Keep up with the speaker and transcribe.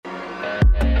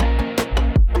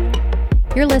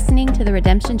You're listening to the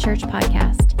Redemption Church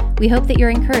podcast. We hope that you're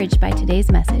encouraged by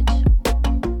today's message.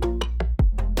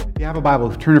 If you have a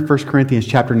Bible, turn to 1 Corinthians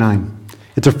chapter 9.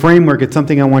 It's a framework. It's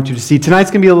something I want you to see.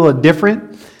 Tonight's going to be a little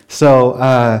different. So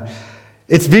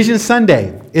it's Vision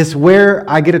Sunday. It's where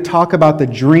I get to talk about the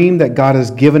dream that God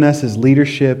has given us as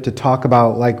leadership, to talk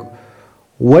about, like,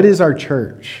 what is our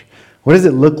church? What does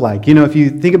it look like? You know, if you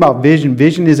think about vision,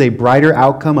 vision is a brighter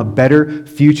outcome, a better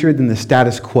future than the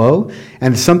status quo,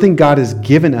 and it's something God has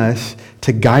given us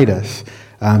to guide us.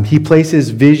 He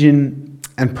places vision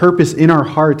and purpose in our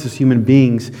hearts as human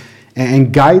beings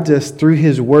and guides us through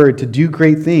His Word to do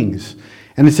great things.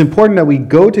 And it's important that we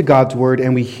go to God's Word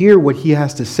and we hear what He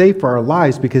has to say for our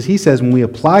lives, because He says when we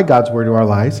apply God's Word to our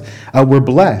lives, we're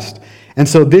blessed. And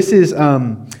so this is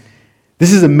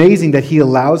amazing that He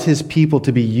allows His people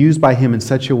to be used by Him in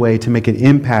such a way to make an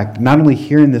impact, not only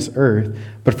here in this earth,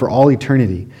 but for all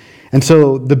eternity. And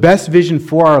so the best vision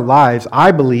for our lives,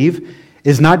 I believe,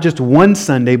 is not just one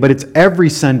Sunday, but it's every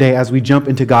Sunday as we jump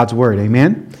into God's Word.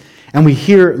 Amen? And we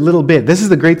hear a little bit. This is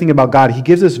the great thing about God. He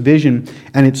gives us vision,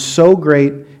 and it's so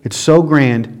great, it's so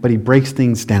grand, but He breaks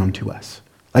things down to us.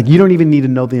 Like, you don't even need to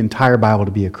know the entire Bible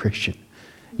to be a Christian.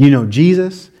 You know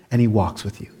Jesus, and He walks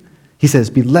with you. He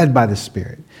says, be led by the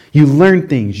Spirit. You learn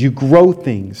things, you grow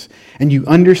things, and you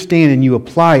understand and you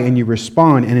apply and you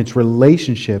respond, and it's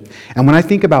relationship. And when I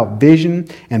think about vision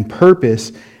and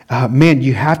purpose,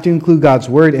 you have to include God's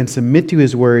Word and submit to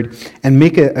His Word and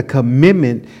make a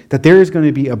commitment that there is going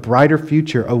to be a brighter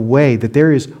future, a way, that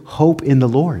there is hope in the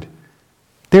Lord.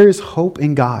 There is hope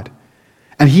in God.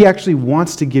 And He actually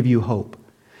wants to give you hope.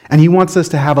 And He wants us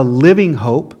to have a living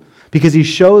hope, because He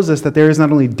shows us that there is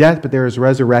not only death, but there is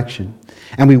resurrection.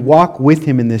 And we walk with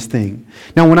Him in this thing.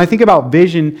 Now, when I think about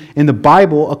vision in the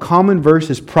Bible, a common verse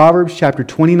is Proverbs chapter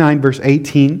 29, verse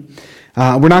 18.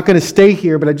 We're not going to stay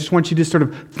here, but I just want you to sort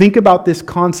of think about this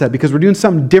concept, because we're doing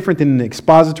something different than an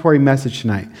expository message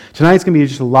tonight. Tonight's going to be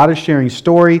just a lot of sharing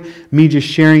story, me just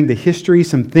sharing the history,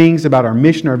 some things about our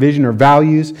mission, our vision, our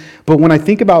values. But when I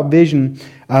think about vision,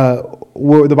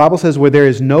 where the Bible says where there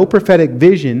is no prophetic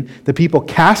vision, the people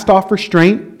cast off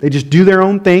restraint. They just do their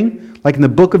own thing. Like in the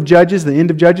book of Judges, the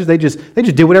end of Judges, they just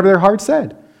did whatever their heart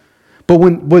said. But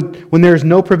when there is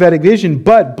no prophetic vision,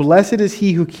 but blessed is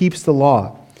he who keeps the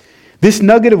law. This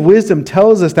nugget of wisdom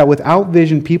tells us that without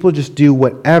vision, people just do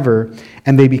whatever,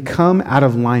 and they become out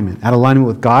of alignment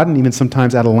with God, and even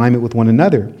sometimes out of alignment with one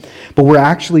another. But we're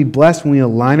actually blessed when we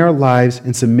align our lives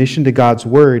in submission to God's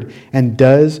Word and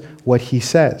does what He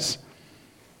says.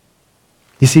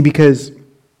 You see, because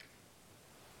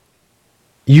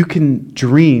you can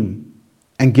dream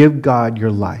and give God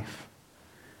your life.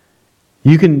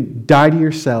 You can die to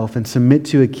yourself and submit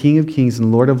to a King of Kings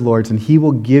and Lord of Lords, and He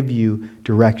will give you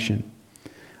direction.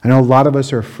 I know a lot of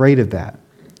us are afraid of that.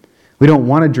 We don't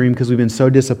want to dream because we've been so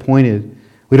disappointed.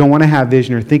 We don't want to have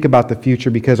vision or think about the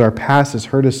future because our past has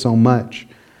hurt us so much.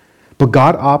 But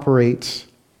God operates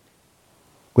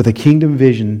with a kingdom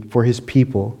vision for His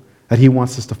people that He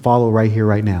wants us to follow right here,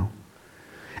 right now.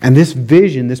 And this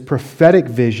vision, this prophetic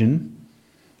vision,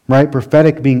 right,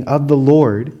 prophetic being of the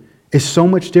Lord, is so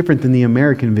much different than the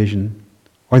American vision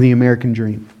or the American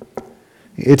dream.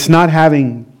 It's not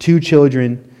having 2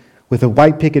 children with a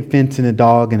white picket fence and a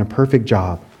dog and a perfect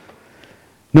job.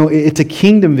 No, it's a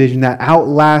kingdom vision that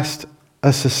outlasts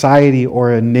a society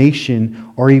or a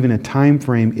nation or even a time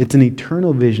frame. It's an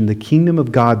eternal vision, the kingdom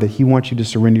of God that He wants you to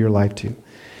surrender your life to.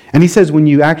 And He says when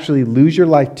you actually lose your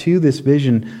life to this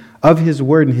vision of His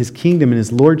Word and His kingdom and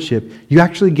His lordship, you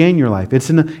actually gain your life. It's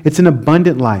an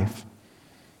abundant life.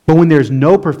 But when there's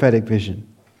no prophetic vision,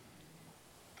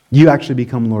 you actually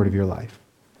become Lord of your life.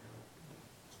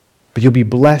 But you'll be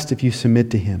blessed if you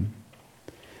submit to Him.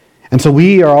 And so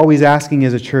we are always asking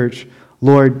as a church,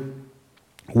 Lord,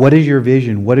 what is your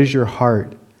vision? What is your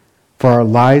heart for our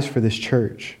lives, for this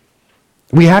church?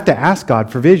 We have to ask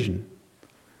God for vision.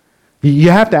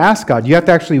 You have to ask God. You have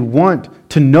to actually want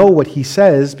to know what He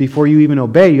says before you even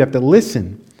obey. You have to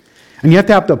listen. And you have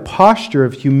to have the posture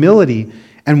of humility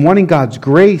and wanting God's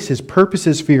grace, His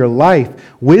purposes for your life,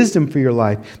 wisdom for your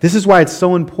life. This is why it's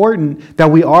so important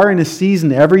that we are in a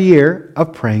season every year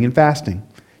of praying and fasting.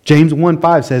 James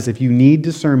 1:5 says, if you need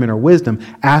discernment or wisdom,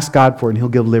 ask God for it and He'll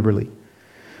give liberally.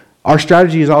 Our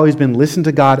strategy has always been listen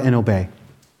to God and obey.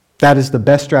 That is the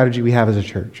best strategy we have as a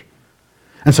church.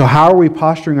 And so how are we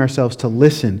posturing ourselves to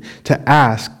listen, to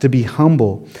ask, to be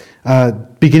humble,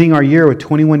 beginning our year with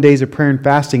 21 days of prayer and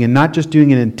fasting, and not just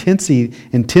doing an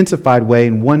intensified way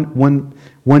in one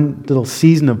little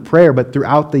season of prayer, but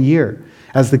throughout the year.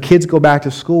 As the kids go back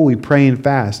to school, we pray and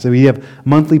fast. We have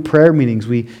monthly prayer meetings.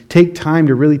 We take time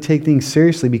to really take things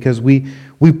seriously because we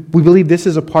believe this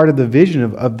is a part of the vision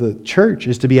of the church,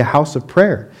 is to be a house of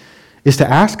prayer, is to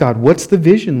ask God, what's the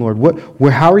vision, Lord?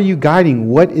 How are you guiding?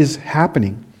 What is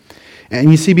happening? And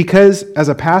you see, because as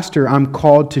a pastor, I'm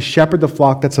called to shepherd the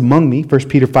flock that's among me, 1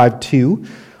 Peter 5:2,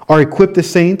 or equip the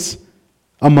saints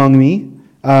among me,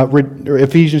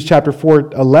 Ephesians chapter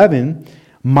 4:11,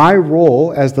 my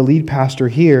role as the lead pastor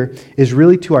here is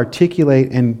really to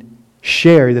articulate and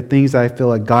share the things that I feel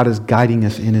like God is guiding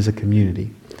us in as a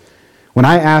community. When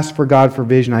I ask for God for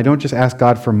vision, I don't just ask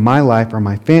God for my life or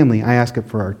my family. I ask it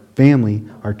for our family,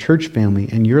 our church family,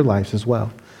 and your lives as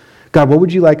well. God, what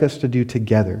would you like us to do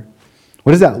together?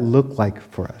 What does that look like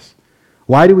for us?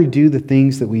 Why do we do the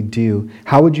things that we do?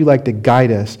 How would you like to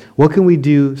guide us? What can we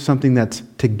do something that's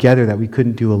together that we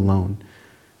couldn't do alone?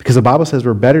 Because the Bible says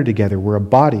we're better together. We're a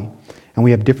body. And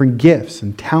we have different gifts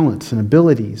and talents and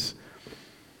abilities.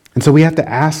 And so we have to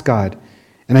ask God.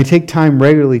 And I take time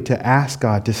regularly to ask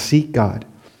God, to seek God.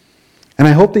 And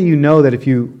I hope that you know that if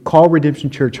you call Redemption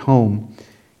Church home,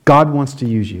 God wants to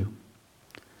use you.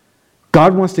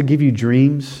 God wants to give you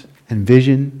dreams and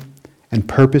vision and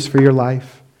purpose for your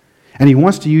life. And He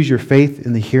wants to use your faith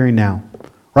in the here and now.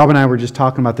 Rob and I were just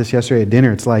talking about this yesterday at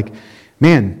dinner. It's like,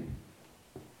 man,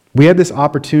 we have this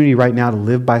opportunity right now to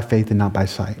live by faith and not by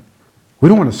sight. We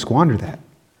don't want to squander that.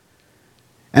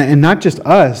 And not just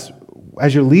us,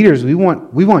 as your leaders, we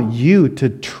want you to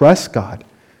trust God,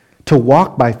 to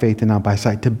walk by faith and not by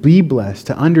sight, to be blessed,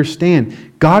 to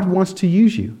understand God wants to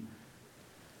use you.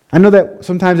 I know that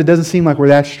sometimes it doesn't seem like we're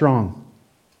that strong.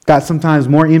 Got sometimes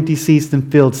more empty seats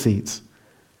than filled seats.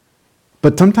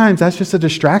 But sometimes that's just a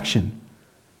distraction.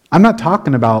 I'm not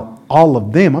talking about all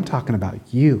of them. I'm talking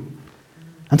about you.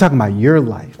 I'm talking about your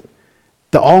life.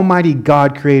 The Almighty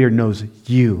God Creator knows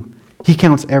you. He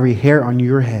counts every hair on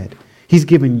your head. He's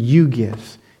given you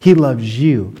gifts. He loves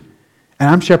you. And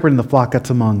I'm shepherding the flock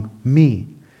that's among me.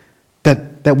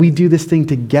 That we do this thing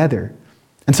together.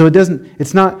 And so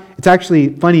it's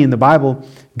actually funny in the Bible,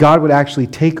 God would actually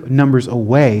take numbers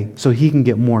away so He can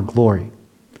get more glory.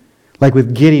 Like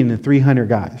with Gideon and the 300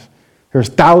 guys. There's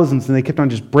thousands and they kept on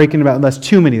just breaking about, that's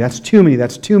too many, that's too many,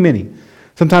 that's too many.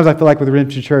 Sometimes I feel like with the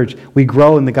Redemption Church, we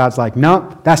grow and the God's like,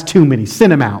 no, that's too many,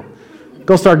 send them out.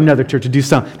 Go start another church to do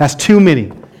something. That's too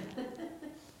many.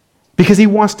 Because He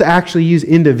wants to actually use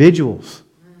individuals.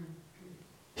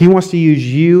 He wants to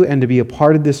use you and to be a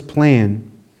part of this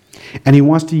plan. And He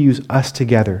wants to use us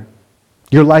together.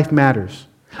 Your life matters.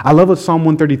 I love what Psalm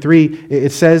 133,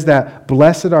 it says that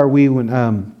blessed are we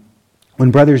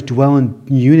when brothers dwell in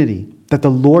unity, that the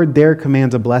Lord there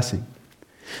commands a blessing.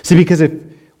 See, because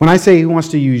when I say He wants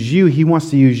to use you, He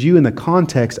wants to use you in the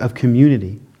context of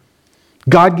community.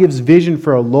 God gives vision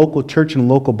for a local church and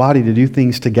a local body to do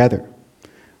things together,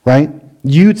 right?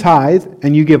 You tithe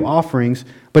and you give offerings,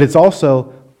 but it's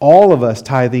also all of us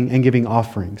tithing and giving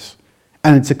offerings.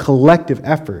 And it's a collective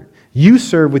effort. You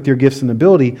serve with your gifts and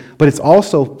ability, but it's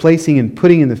also placing and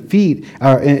putting in the feet,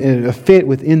 in a fit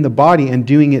within the body and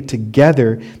doing it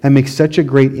together that makes such a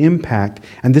great impact.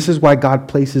 And this is why God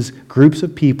places groups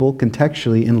of people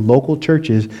contextually in local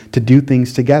churches to do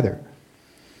things together.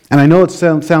 And I know it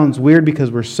sounds weird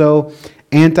because we're so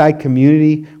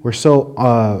anti-community, we're so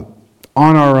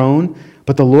on our own,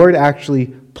 but the Lord actually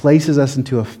places us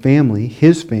into a family,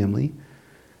 His family,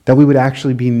 that we would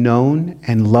actually be known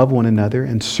and love one another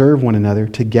and serve one another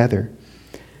together.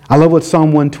 I love what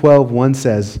Psalm 112:1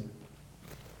 says.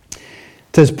 It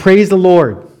says, praise the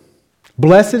Lord.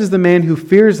 Blessed is the man who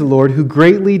fears the Lord, who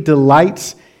greatly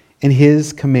delights in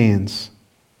His commands.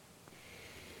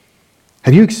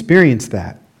 Have you experienced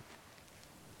that?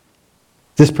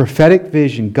 This prophetic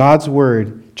vision, God's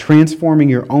Word, transforming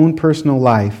your own personal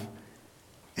life,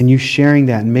 and you sharing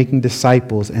that and making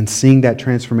disciples and seeing that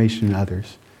transformation in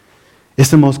others. It's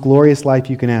the most glorious life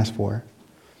you can ask for.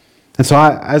 And so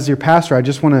as your pastor, I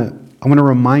want to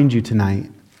remind you tonight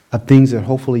of things that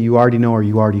hopefully you already know or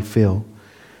you already feel.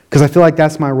 Because I feel like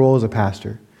that's my role as a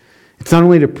pastor. It's not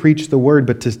only to preach the Word,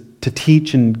 but to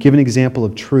teach and give an example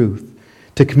of truth.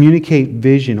 To communicate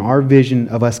vision, our vision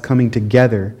of us coming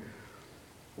together.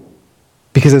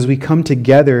 Because as we come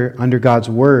together under God's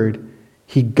Word,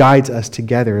 He guides us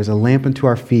together as a lamp unto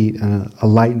our feet and a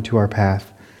light unto our path.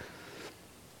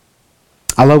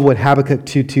 I love what Habakkuk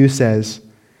 2:2 says.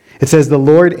 It says, the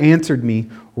Lord answered me,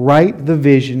 write the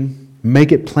vision,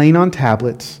 make it plain on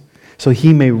tablets, so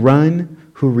he may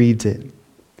run who reads it.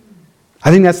 I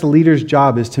think that's the leader's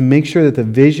job, is to make sure that the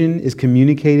vision is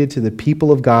communicated to the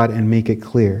people of God and make it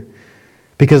clear.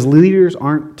 Because leaders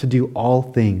aren't to do all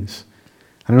things.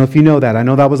 don't know if you know that. I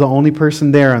know that was the only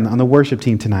person there on the worship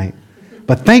team tonight.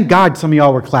 But thank God some of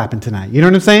y'all were clapping tonight. You know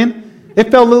what I'm saying?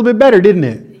 It felt a little bit better, didn't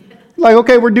it? Like,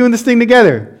 okay, we're doing this thing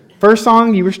together. First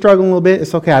song, you were struggling a little bit.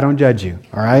 It's okay, I don't judge you,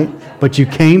 all right? But you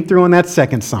came through on that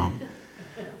second song.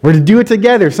 We're to do it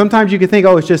together. Sometimes you can think,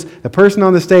 oh, it's just the person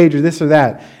on the stage or this or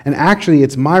that. And actually,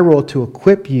 it's my role to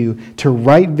equip you to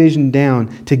write vision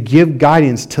down, to give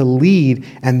guidance, to lead,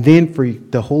 and then for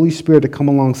the Holy Spirit to come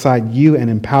alongside you and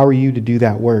empower you to do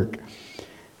that work.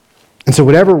 And so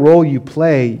whatever role you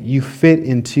play, you fit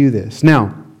into this.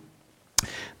 Now,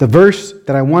 the verse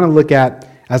that I want to look at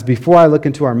as before I look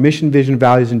into our mission, vision,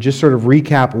 values, and just sort of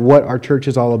recap what our church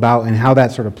is all about and how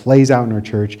that sort of plays out in our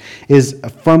church, is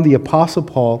from the Apostle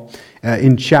Paul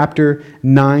in chapter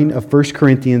 9 of 1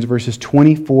 Corinthians, verses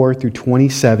 24 through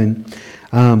 27.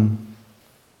 And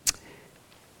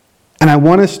I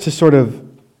want us to sort of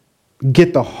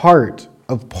get the heart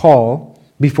of Paul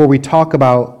before we talk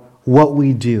about what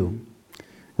we do.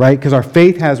 Right? Because our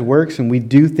faith has works and we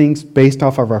do things based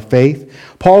off of our faith.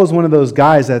 Paul is one of those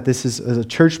guys that this is as a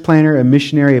church planner, a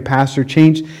missionary, a pastor,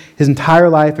 changed his entire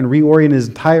life and reoriented his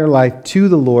entire life to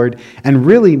the Lord and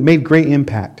really made great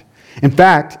impact. In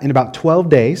fact, in about 12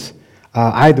 days,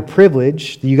 I had the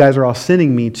privilege, you guys are all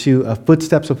sending me to a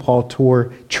Footsteps of Paul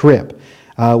tour trip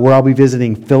where I'll be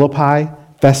visiting Philippi,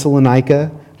 Thessalonica,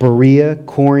 Berea,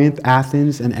 Corinth,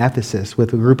 Athens, and Ephesus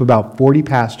with a group of about 40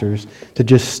 pastors to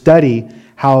just study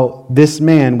how this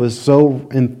man was so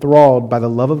enthralled by the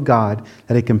love of God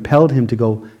that it compelled him to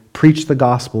go preach the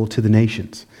gospel to the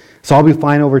nations. So I'll be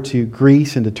flying over to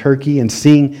Greece and to Turkey and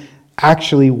seeing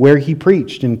actually where he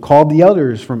preached and called the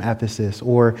elders from Ephesus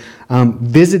or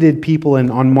visited people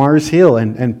on Mars Hill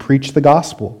and preached the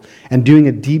gospel and doing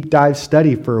a deep dive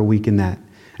study for a week in that.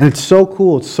 And it's so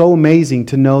cool. It's so amazing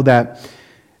to know that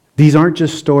these aren't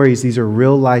just stories. These are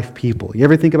real life people. You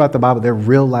ever think about the Bible? They're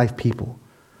real life people.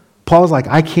 Paul's like,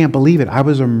 I can't believe it. I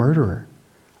was a murderer.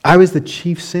 I was the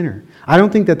chief sinner. I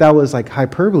don't think that was like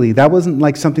hyperbole. That wasn't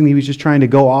like something he was just trying to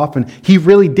go off. And he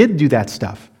really did do that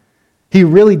stuff. He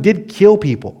really did kill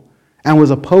people and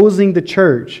was opposing the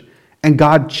church. And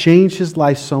God changed his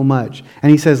life so much.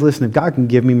 And he says, listen, if God can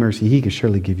give me mercy, he can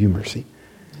surely give you mercy.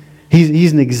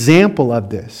 He's an example of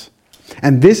this.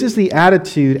 And this is the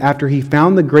attitude after he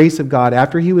found the grace of God,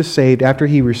 after he was saved, after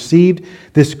he received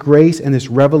this grace and this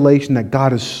revelation that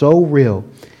God is so real.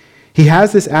 He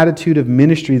has this attitude of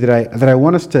ministry that I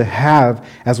want us to have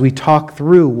as we talk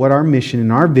through what our mission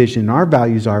and our vision and our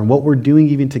values are and what we're doing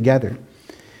even together.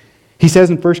 He says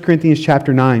in 1 Corinthians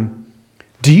chapter 9,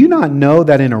 do you not know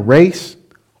that in a race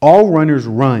all runners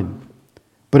run,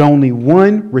 but only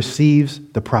one receives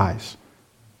the prize?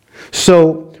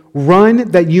 So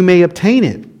run that you may obtain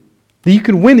it. That you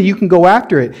can win it, you can go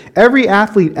after it. Every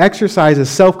athlete exercises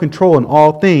self-control in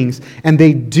all things, and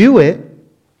they do it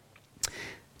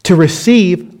to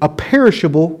receive a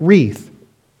perishable wreath.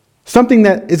 Something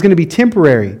that is going to be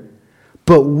temporary.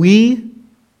 But we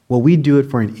do it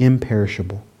for an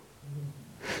imperishable.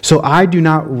 So I do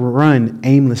not run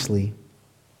aimlessly.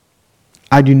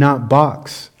 I do not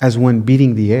box as one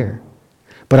beating the air.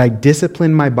 But I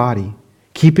discipline my body,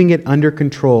 keeping it under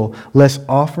control, lest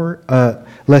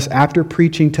after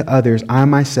preaching to others, I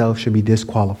myself should be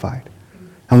disqualified.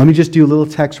 Now let me just do a little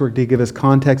text work to give us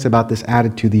context about this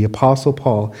attitude. The Apostle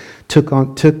Paul took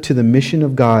to the mission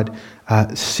of God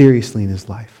seriously in his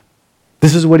life.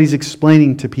 This is what he's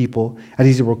explaining to people as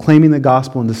he's proclaiming the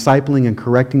gospel and discipling and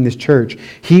correcting this church.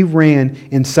 He ran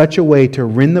in such a way to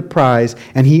win the prize,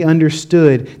 and he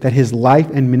understood that his life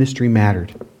and ministry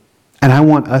mattered. And I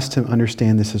want us to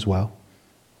understand this as well.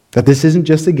 That this isn't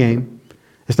just a game.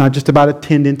 It's not just about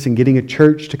attendance and getting a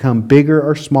church to come bigger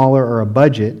or smaller or a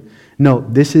budget. No,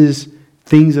 this is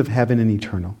things of heaven and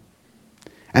eternal.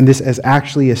 And this is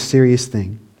actually a serious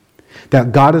thing.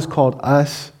 That God has called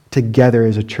us together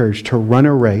as a church to run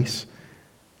a race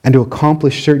and to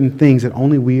accomplish certain things that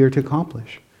only we are to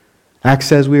accomplish. Acts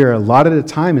says we are allotted a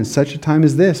time in such a time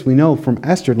as this. We know from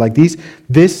Esther, like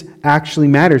this actually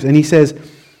matters. And he says,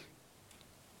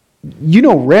 you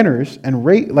know, runners and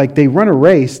like they run a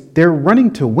race, they're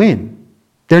running to win.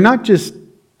 They're not just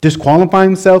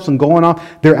disqualifying themselves and going off.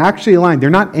 They're actually aligned. They're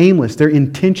not aimless. They're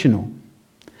intentional.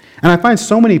 And I find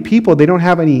so many people, they don't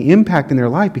have any impact in their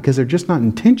life because they're just not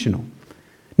intentional.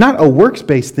 Not a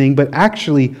works-based thing, but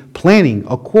actually planning,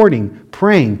 according,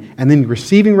 praying, and then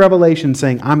receiving revelation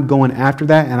saying, I'm going after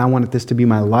that and I want this to be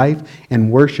my life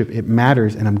and worship. It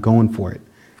matters and I'm going for it.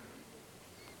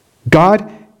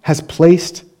 God has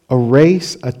placed a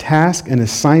race, a task, an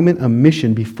assignment, a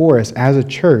mission before us as a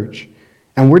church,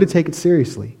 and we're to take it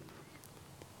seriously.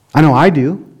 I know I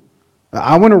do.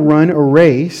 I want to run a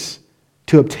race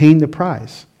to obtain the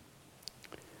prize,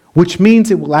 which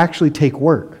means it will actually take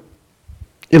work.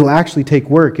 It'll actually take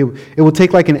work. It will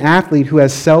take like an athlete who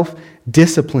has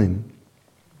self-discipline.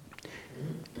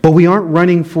 But we aren't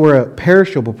running for a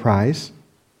perishable prize,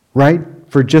 right?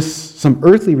 For just some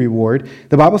earthly reward.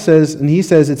 The Bible says, and he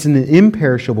says it's an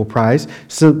imperishable prize.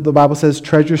 So the Bible says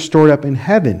treasure stored up in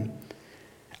heaven.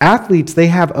 Athletes, they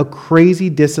have a crazy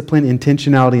discipline,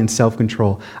 intentionality, and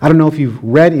self-control. I don't know if you've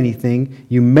read anything.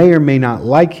 You may or may not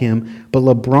like him, but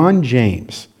LeBron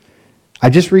James, I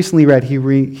just recently read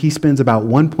he spends about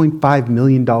 $1.5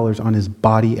 million on his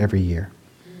body every year.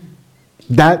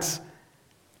 That's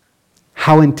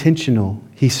how intentional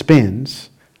he spends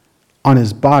on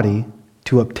his body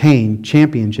to obtain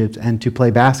championships and to play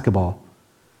basketball.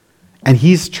 And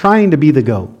he's trying to be the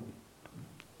GOAT.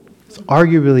 It's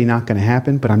arguably not going to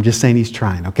happen, but I'm just saying he's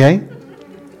trying, okay?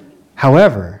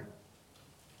 However,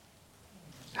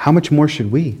 how much more should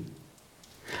we?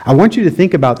 I want you to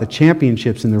think about the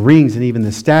championships and the rings and even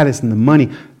the status and the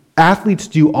money. Athletes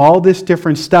do all this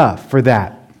different stuff for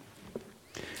that.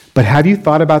 But have you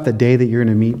thought about the day that you're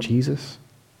going to meet Jesus?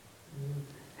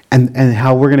 And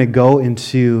how we're going to go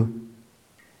into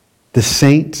the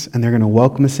saints and they're going to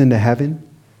welcome us into heaven?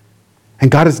 And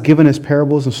God has given us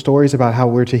parables and stories about how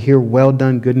we're to hear, well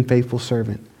done, good and faithful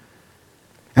servant.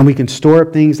 And we can store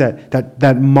up things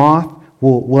that moth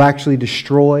will actually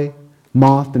destroy.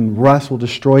 Moth and rust will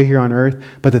destroy here on earth.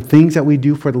 But the things that we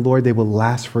do for the Lord, they will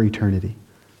last for eternity.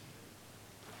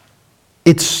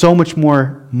 It's so much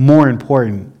more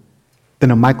important than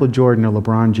a Michael Jordan or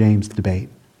LeBron James debate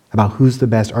about who's the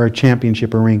best, or a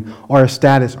championship or ring, or a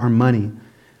status or money.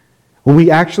 When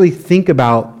we actually think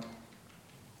about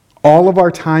all of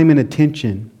our time and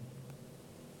attention,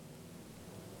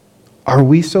 are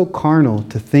we so carnal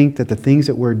to think that the things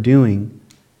that we're doing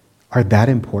are that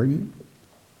important?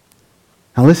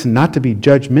 Now listen, not to be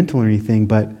judgmental or anything,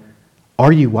 but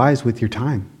are you wise with your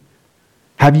time?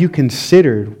 Have you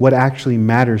considered what actually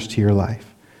matters to your life?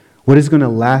 What is going to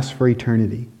last for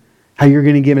eternity? How you're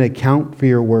going to give an account for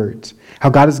your words? How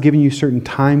God has given you certain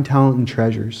time, talent, and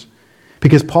treasures?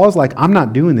 Because Paul's like, I'm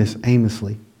not doing this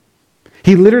aimlessly.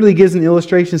 He literally gives an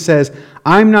illustration, says,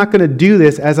 I'm not going to do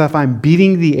this as if I'm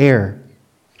beating the air.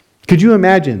 Could you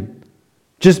imagine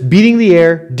just beating the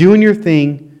air, doing your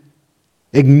thing,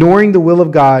 ignoring the will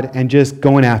of God, and just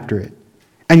going after it?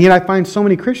 And yet I find so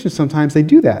many Christians sometimes they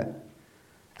do that.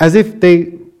 As if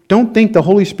they don't think the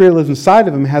Holy Spirit lives inside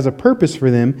of them, has a purpose for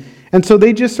them. And so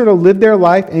they just sort of live their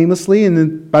life aimlessly, and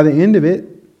then by the end of it,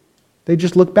 they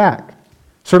just look back.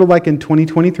 Sort of like in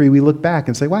 2023, we look back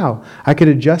and say, wow, I could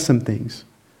adjust some things.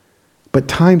 But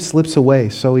time slips away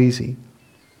so easy.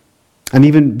 And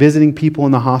even visiting people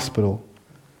in the hospital,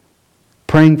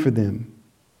 praying for them,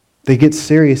 they get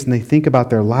serious and they think about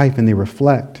their life and they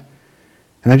reflect.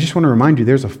 And I just want to remind you,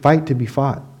 there's a fight to be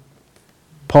fought.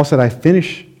 Paul said, I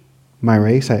finish my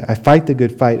race. I fight the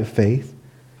good fight of faith.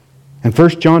 And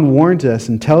 1 John warns us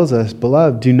and tells us,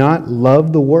 beloved, do not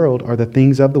love the world or the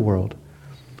things of the world.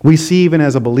 We see even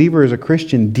as a believer, as a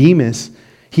Christian, Demas,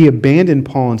 he abandoned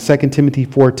Paul in 2 Timothy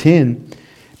 4:10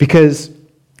 because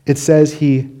it says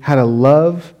he had a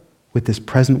love with this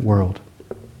present world.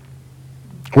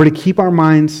 We're to keep our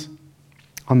minds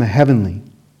on the heavenly,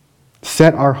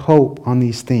 set our hope on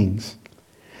these things.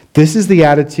 This is the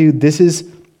attitude, this is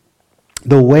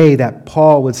the way that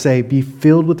Paul would say, be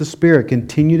filled with the Spirit,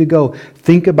 continue to go,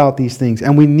 think about these things.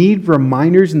 And we need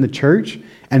reminders in the church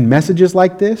and messages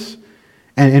like this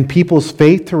and people's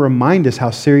faith to remind us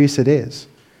how serious it is.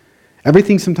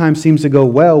 Everything sometimes seems to go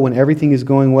well when everything is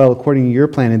going well according to your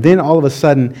plan. And then all of a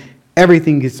sudden,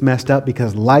 everything gets messed up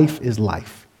because life is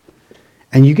life.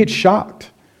 And you get shocked.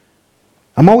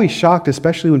 I'm always shocked,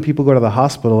 especially when people go to the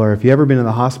hospital, or if you've ever been in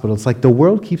the hospital, it's like the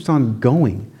world keeps on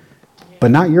going,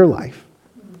 but not your life.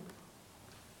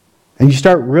 And you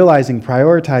start realizing,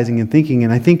 prioritizing, and thinking,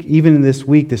 and I think even in this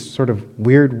week, this sort of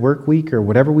weird work week or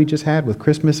whatever we just had with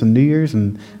Christmas and New Year's,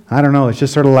 and I don't know, it's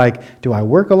just sort of like, do I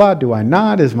work a lot? Do I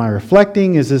not? Is my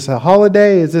reflecting? Is this a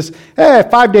holiday? Is this,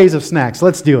 5 days of snacks,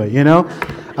 let's do it, you know?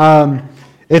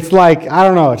 It's like, I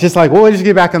don't know, it's just like, well, we'll just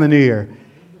get back on the new year.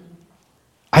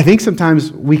 I think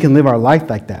sometimes we can live our life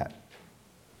like that.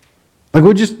 Like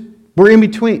we're in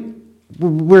between.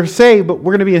 We're saved, but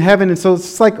we're going to be in heaven. And so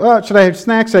it's like, oh, should I have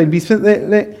snacks? Should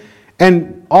I be...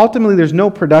 And ultimately, there's no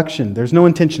production. There's no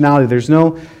intentionality. There's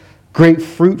no great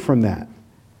fruit from that.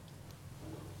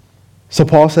 So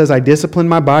Paul says, I discipline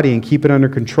my body and keep it under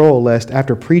control, lest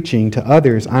after preaching to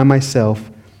others, I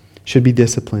myself should be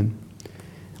disciplined.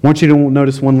 I want you to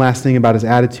notice one last thing about his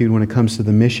attitude when it comes to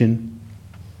the mission.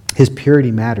 His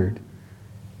purity mattered.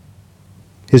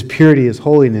 his purity, his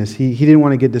holiness. He didn't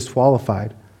want to get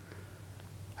disqualified.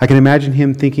 I can imagine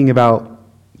him thinking about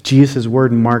Jesus'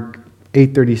 word in Mark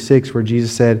 8:36, where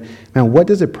Jesus said, man, what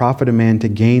does it profit a man to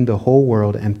gain the whole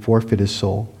world and forfeit his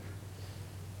soul?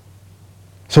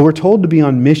 So we're told to be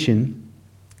on mission,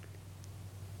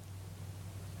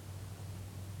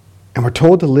 and we're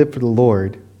told to live for the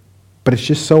Lord, but it's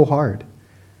just so hard.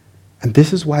 And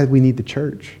this is why we need the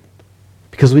church,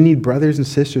 because we need brothers and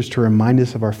sisters to remind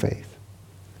us of our faith.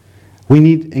 We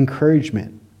need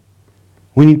encouragement.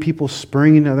 We need people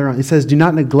spurring each other on. It says, do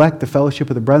not neglect the fellowship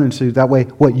of the brethren, so that way,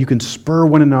 you can spur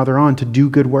one another on to do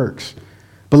good works.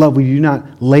 Beloved, we do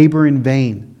not labor in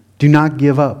vain. Do not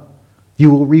give up. You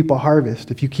will reap a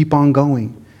harvest if you keep on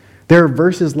going. There are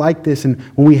verses like this, and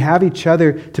when we have each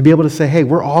other to be able to say, hey,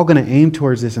 we're all going to aim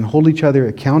towards this and hold each other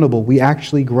accountable, we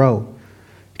actually grow.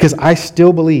 Because I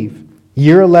still believe,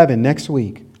 year 11, next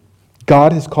week,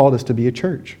 God has called us to be a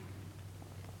church.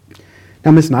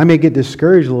 Now listen, I may get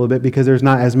discouraged a little bit because there's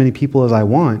not as many people as I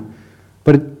want,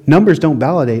 but numbers don't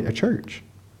validate a church.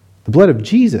 The blood of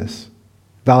Jesus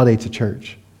validates a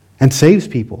church and saves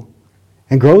people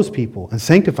and grows people and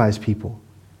sanctifies people.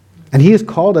 And He has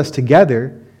called us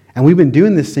together, and we've been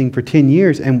doing this thing for 10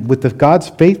 years, and with God's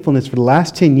faithfulness for the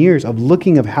last 10 years of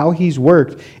looking of how He's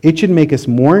worked, it should make us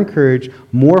more encouraged,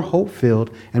 more hope-filled,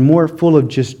 and more full of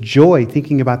just joy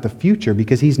thinking about the future,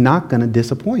 because He's not going to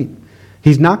disappoint.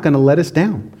 He's not going to let us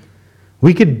down.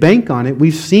 We could bank on it.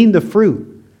 We've seen the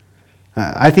fruit.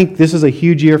 I think this is a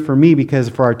huge year for me, because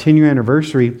for our 10-year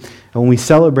anniversary, when we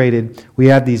celebrated, we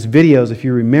had these videos, if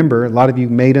you remember. A lot of you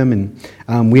made them,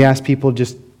 and we asked people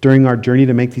just during our journey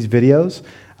to make these videos.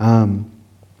 And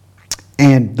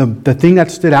the thing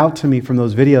that stood out to me from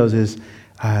those videos is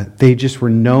they just were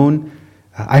known.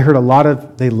 I heard a lot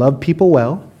of, they love people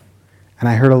well, and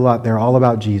I heard a lot, they're all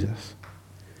about Jesus.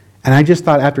 And I just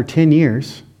thought, after 10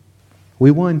 years, we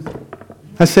won.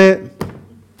 That's it.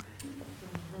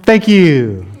 Thank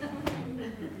you.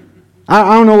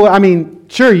 I don't know what, I mean,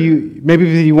 sure, maybe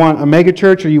you want a mega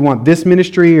church, or you want this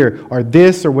ministry, or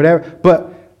this, or whatever.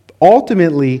 But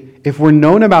ultimately, if we're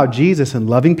known about Jesus and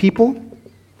loving people,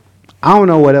 I don't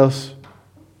know what else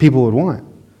people would want.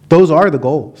 Those are the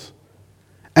goals.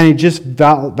 And it just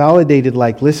validated,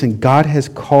 like, listen, God has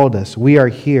called us. We are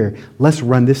here. Let's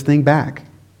run this thing back.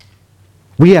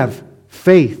 We have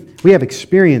faith, we have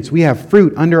experience, we have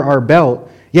fruit under our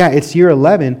belt. Yeah, it's year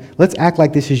 11. Let's act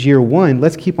like this is year 1.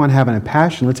 Let's keep on having a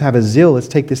passion. Let's have a zeal. Let's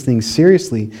take this thing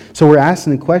seriously. So we're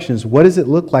asking the questions, what does it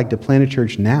look like to plant a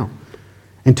church now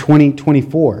in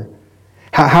 2024?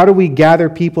 How do we gather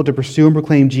people to pursue and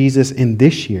proclaim Jesus in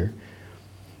this year?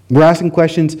 We're asking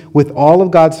questions with all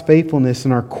of God's faithfulness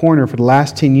in our corner for the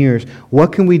last 10 years.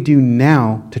 What can we do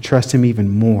now to trust Him even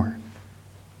more?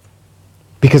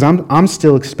 Because I'm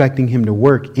still expecting Him to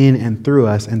work in and through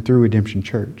us and through Redemption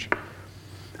Church.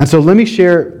 And so let me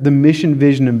share the mission,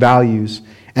 vision, and values.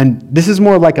 And this is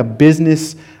more like a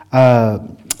business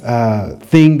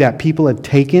thing that people have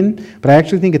taken, but I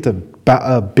actually think it's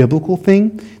a biblical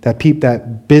thing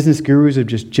that business gurus have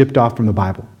just gypped off from the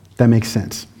Bible. If that makes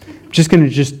sense. I'm just going to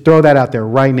just throw that out there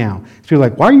right now. So you're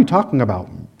like, why are you talking about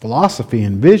philosophy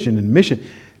and vision and mission?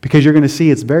 Because you're going to see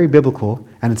it's very biblical,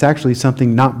 and it's actually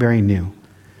something not very new.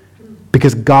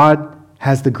 Because God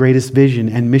has the greatest vision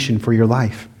and mission for your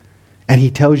life. And He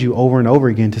tells you over and over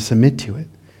again to submit to it.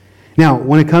 Now,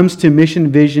 when it comes to mission,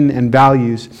 vision, and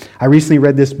values, I recently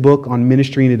read this book on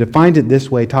ministry, and it defines it this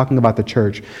way, talking about the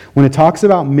church. When it talks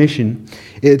about mission,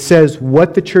 it says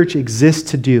what the church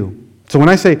exists to do. So when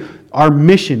I say our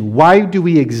mission, why do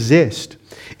we exist?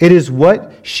 It is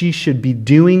what she should be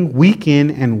doing week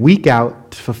in and week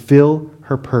out to fulfill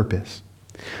her purpose.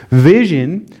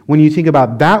 Vision, when you think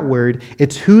about that word,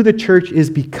 it's who the church is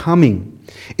becoming.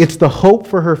 It's the hope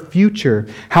for her future,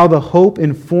 how the hope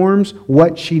informs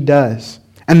what she does.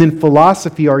 And then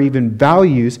philosophy, or even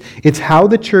values, it's how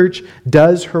the church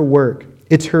does her work.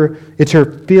 It's her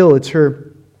feel, it's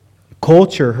her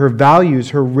culture, her values,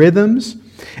 her rhythms,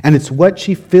 and it's what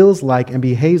she feels like and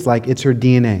behaves like. It's her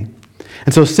DNA.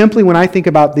 And so simply when I think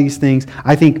about these things,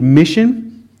 I think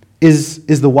mission is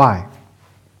the why.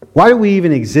 Why do we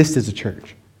even exist as a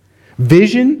church?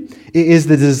 Vision is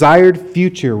the desired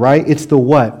future, right? It's the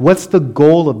what. What's the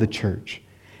goal of the church?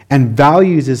 And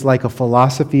values is like a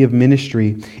philosophy of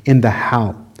ministry in the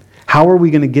how. How are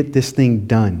we going to get this thing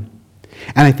done?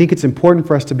 And I think it's important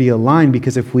for us to be aligned,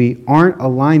 because if we aren't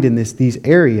aligned in these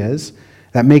areas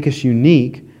that make us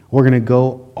unique, we're going to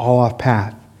go all off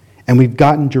path. And we've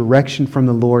gotten direction from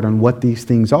the Lord on what these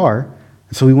things are.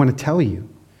 And so we want to tell you.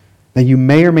 Now, you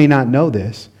may or may not know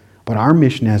this, but our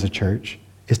mission as a church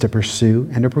is to pursue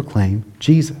and to proclaim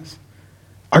Jesus.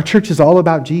 Our church is all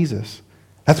about Jesus.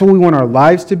 That's what we want our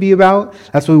lives to be about.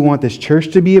 That's what we want this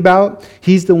church to be about.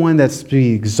 He's the one that's to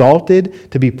be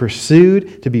exalted, to be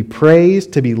pursued, to be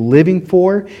praised, to be living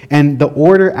for. And the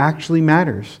order actually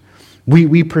matters.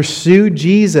 We pursue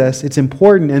Jesus, it's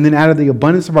important, and then out of the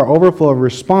abundance of our overflow of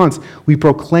response, we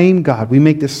proclaim God. We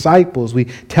make disciples. We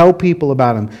tell people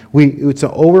about Him.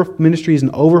 Ministry is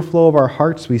an overflow of our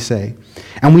hearts, we say.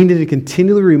 And we need to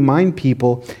continually remind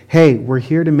people, hey, we're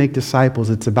here to make disciples.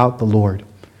 It's about the Lord.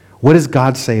 What does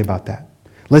God say about that?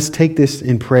 Let's take this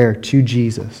in prayer to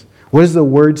Jesus. What does the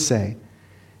Word say?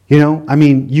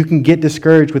 You can get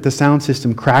discouraged with the sound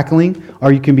system crackling,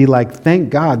 or you can be like, thank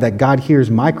God that God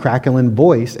hears my crackling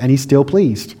voice and He's still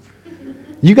pleased.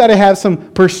 You got to have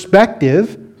some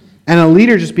perspective, and a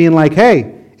leader just being like,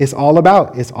 hey, it's all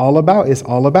about.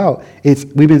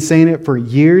 We've been saying it for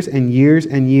years and years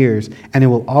and years, and it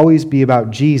will always be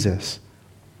about Jesus.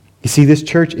 You see, this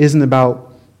church isn't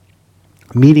about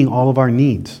meeting all of our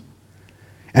needs.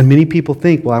 And many people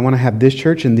think, well, I want to have this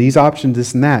church and these options,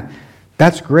 this and that.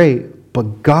 That's great,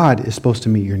 but God is supposed to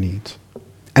meet your needs.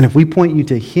 And if we point you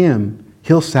to Him,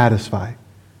 He'll satisfy.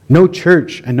 No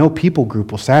church and no people group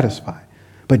will satisfy,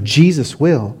 but Jesus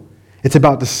will. It's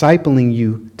about discipling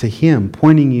you to Him,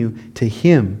 pointing you to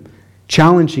Him,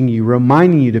 challenging you,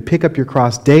 reminding you to pick up your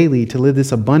cross daily, to live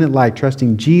this abundant life,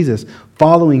 trusting Jesus,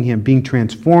 following Him, being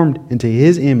transformed into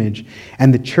His image.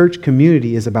 And the church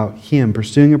community is about Him,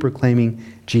 pursuing and proclaiming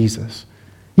Jesus.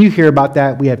 You hear about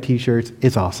that. We have t-shirts.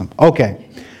 It's awesome. Okay.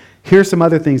 Here's some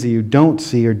other things that you don't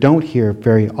see or don't hear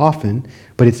very often,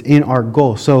 but it's in our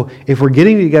goal. So if we're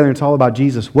getting together and it's all about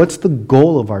Jesus, what's the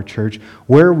goal of our church?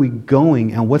 Where are we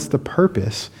going? And what's the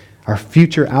purpose? Our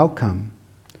future outcome.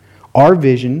 Our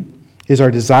vision is our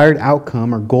desired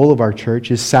outcome. Our goal of our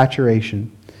church is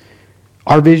saturation.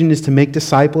 Our vision is to make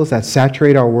disciples that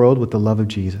saturate our world with the love of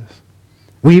Jesus.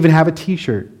 We even have a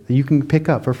t-shirt that you can pick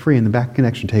up for free in the back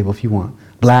connection table if you want.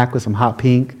 Black with some hot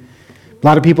pink. A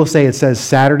lot of people say it says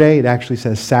Saturday. It actually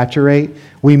says saturate.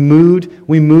 We moved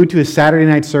to a Saturday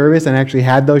night service and actually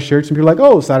had those shirts, and people are like,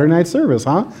 oh, Saturday night service,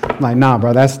 huh? I'm like, nah,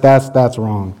 bro, that's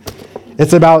wrong.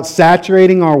 It's about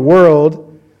saturating our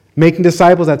world, making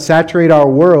disciples that saturate our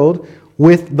world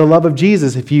with the love of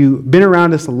Jesus. If you've been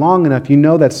around us long enough, you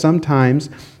know that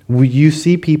sometimes you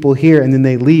see people here and then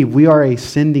they leave. We are a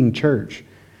sending church.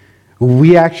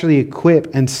 We actually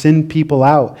equip and send people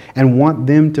out and want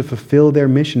them to fulfill their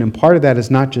mission. And part of that is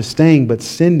not just staying, but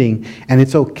sending. And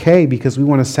it's okay because we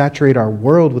want to saturate our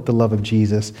world with the love of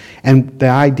Jesus. And the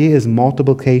idea is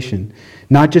multiplication.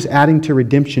 Not just adding to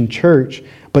Redemption Church,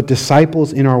 but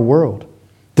disciples in our world.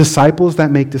 Disciples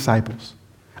that make disciples.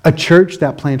 A church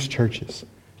that plants churches.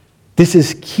 This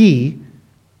is key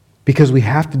because we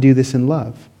have to do this in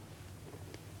love.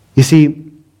 You see,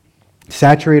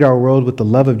 saturate our world with the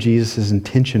love of Jesus is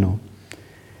intentional.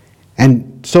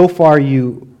 And so far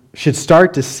you should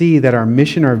start to see that our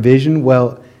mission, our vision,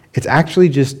 well, it's actually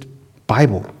just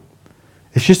Bible.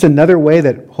 It's just another way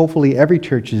that hopefully every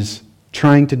church is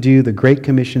trying to do the Great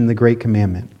Commission, the Great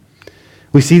Commandment.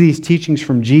 We see these teachings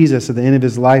from Jesus at the end of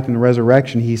His life and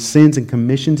resurrection. He sends and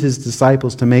commissions His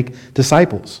disciples to make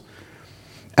disciples.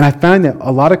 And I find that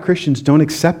a lot of Christians don't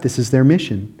accept this as their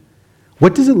mission.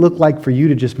 What does it look like for you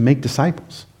to just make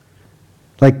disciples?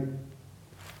 Like,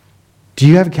 do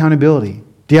you have accountability?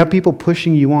 Do you have people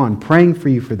pushing you on, praying for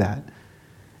you for that?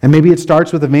 And maybe it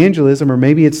starts with evangelism, or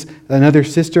maybe it's another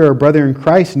sister or brother in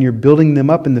Christ and you're building them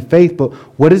up in the faith. But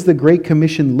what does the Great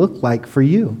Commission look like for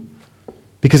you?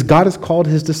 Because God has called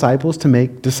His disciples to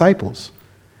make disciples.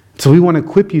 So we want to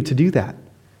equip you to do that.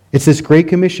 It's this Great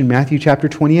Commission, Matthew chapter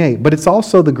 28. But it's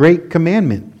also the Great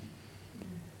Commandment.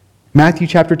 Matthew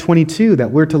chapter 22, that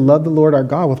we're to love the Lord our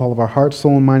God with all of our heart,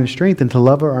 soul, and mind and strength, and to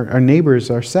love our neighbors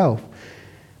ourselves.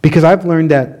 Because I've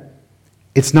learned that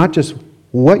it's not just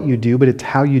what you do, but it's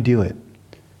how you do it.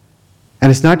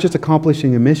 And it's not just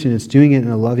accomplishing a mission, it's doing it in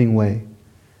a loving way.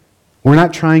 We're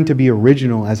not trying to be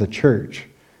original as a church.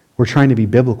 We're trying to be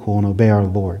biblical and obey our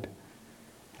Lord.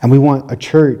 And we want a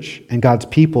church and God's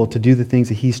people to do the things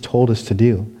that He's told us to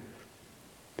do.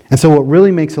 And so what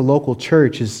really makes a local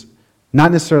church is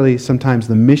not necessarily sometimes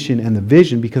the mission and the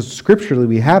vision, because scripturally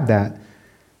we have that,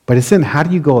 but it's in how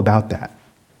do you go about that?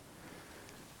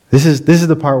 This is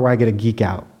the part where I get to geek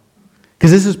out.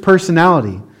 Because this is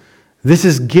personality. This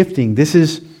is gifting. This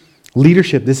is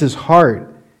leadership. This is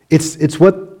heart. It's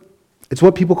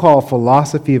what people call a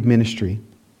philosophy of ministry.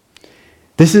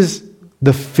 This is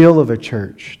the feel of a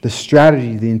church, the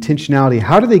strategy, the intentionality.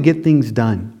 How do they get things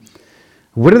done?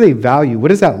 What do they value? What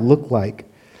does that look like?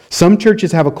 Some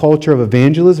churches have a culture of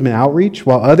evangelism and outreach,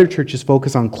 while other churches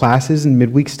focus on classes and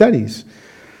midweek studies.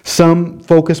 Some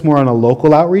focus more on a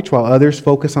local outreach while others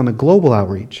focus on a global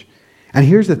outreach. And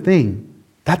here's the thing,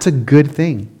 that's a good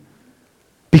thing.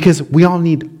 Because we all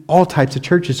need all types of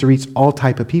churches to reach all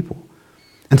type of people.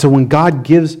 And so when God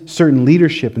gives certain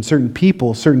leadership and certain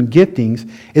people, certain giftings,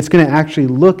 it's going to actually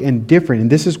look and different. And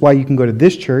this is why you can go to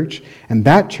this church and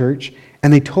that church,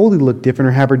 and they totally look different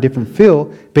or have a different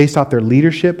feel based off their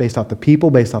leadership, based off the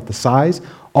people, based off the size,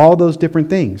 all those different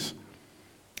things.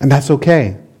 And that's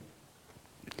okay.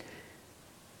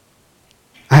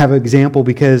 I have an example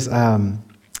because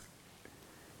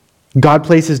God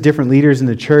places different leaders in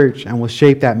the church and will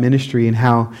shape that ministry and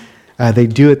how they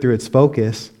do it through its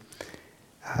focus.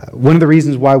 One of the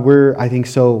reasons why we're, I think,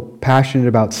 so passionate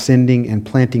about sending and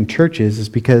planting churches is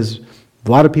because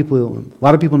a lot of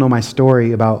people know my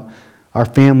story about our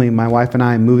family, my wife and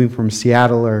I, moving from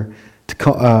Seattle to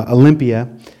Olympia,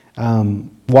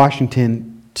 Washington,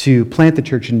 to plant the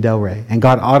church in Delray. And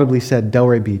God audibly said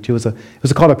Delray Beach. It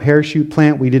was called a parachute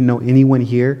plant. We didn't know anyone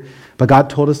here, but God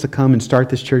told us to come and start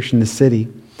this church in the city.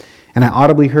 And I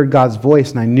audibly heard God's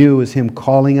voice, and I knew it was Him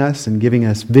calling us and giving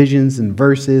us visions and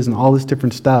verses and all this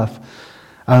different stuff.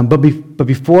 But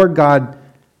before God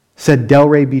said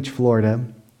Delray Beach, Florida,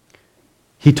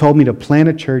 He told me to plant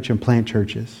a church and plant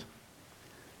churches.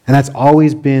 And that's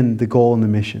always been the goal and the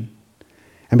mission.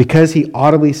 And because He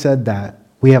audibly said that,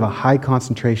 we have a high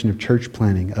concentration of church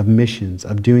planting, of missions,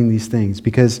 of doing these things,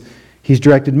 because He's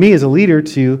directed me as a leader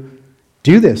to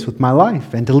do this with my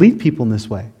life and to lead people in this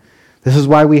way. This is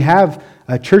why we have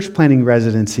church planting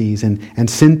residencies and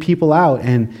send people out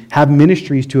and have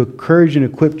ministries to encourage and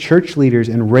equip church leaders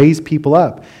and raise people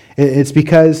up. It's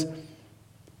because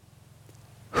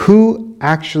who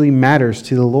actually matters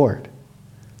to the Lord?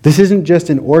 This isn't just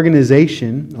an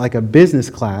organization like a business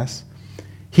class.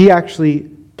 He actually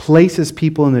places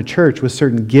people in the church with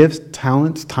certain gifts,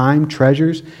 talents, time,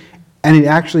 treasures, and it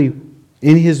actually,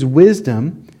 in His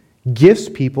wisdom, gifts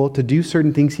people to do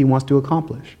certain things He wants to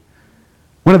accomplish.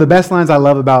 One of the best lines I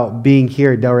love about being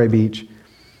here at Delray Beach,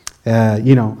 I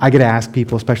get to ask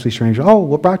people, especially strangers, oh,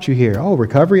 what brought you here? Oh,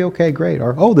 recovery? Okay, great.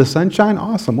 Or, oh, the sunshine?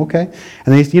 Awesome, okay.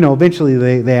 And they,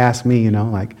 eventually they ask me,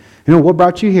 what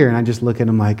brought you here? And I just look at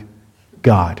them like,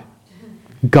 God.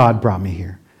 God brought me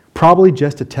here. Probably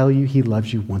just to tell you He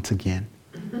loves you once again,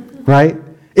 right?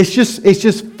 It's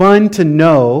just fun to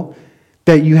know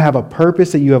that you have a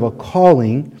purpose, that you have a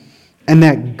calling, and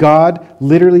that God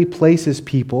literally places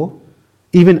people,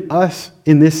 even us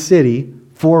in this city,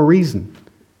 for a reason.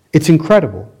 It's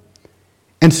incredible.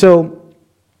 And so,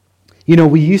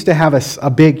 we used to have a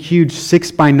big, huge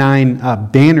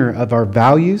 6x9 banner of our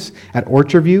values at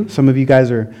Orchard View. Some of you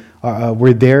guys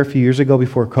were there a few years ago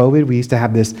before COVID. We used to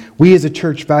have this, we as a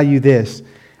church value this,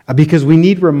 because we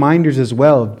need reminders as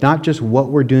well of not just what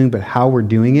we're doing, but how we're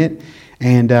doing it.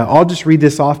 And I'll just read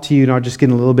this off to you, and I'll just get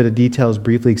in a little bit of details,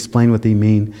 briefly explain what they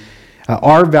mean.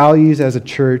 Our values as a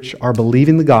church are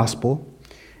believing the gospel,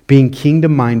 being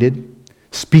kingdom-minded,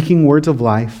 speaking words of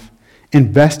life,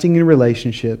 investing in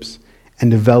relationships, and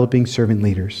developing servant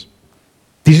leaders.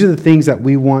 These are the things that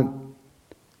we want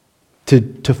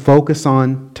to focus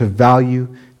on, to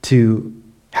value, to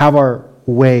have our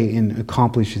way in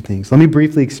accomplishing things. Let me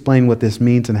briefly explain what this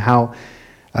means and how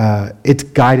it's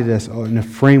guided us in a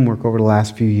framework over the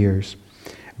last few years.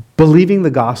 Believing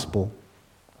the gospel.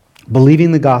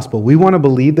 Believing the gospel. We want to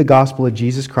believe the gospel of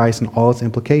Jesus Christ and all its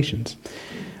implications.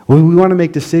 We want to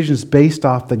make decisions based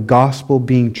off the gospel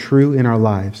being true in our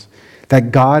lives,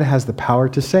 that God has the power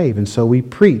to save, and so we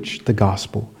preach the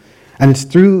gospel. And it's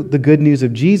through the good news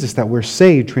of Jesus that we're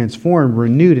saved, transformed,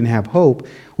 renewed, and have hope.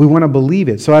 We want to believe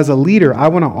it. So as a leader, I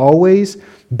want to always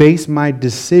base my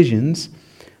decisions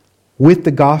with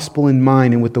the gospel in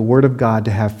mind and with the Word of God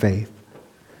to have faith.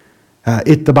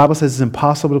 The Bible says it's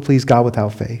impossible to please God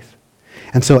without faith.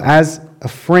 And so as a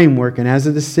framework and as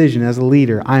a decision, as a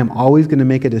leader, I am always going to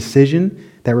make a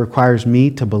decision that requires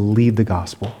me to believe the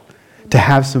gospel, to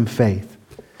have some faith.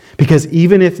 Because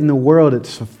even if in the world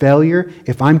it's a failure,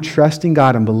 if I'm trusting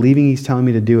God and believing He's telling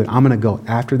me to do it, I'm going to go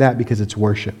after that because it's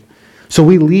worship. So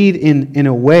we lead in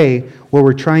a way where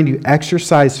we're trying to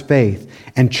exercise faith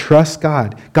and trust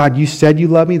God. God, you said you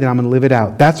love me, then I'm going to live it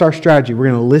out. That's our strategy. We're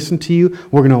going to listen to you.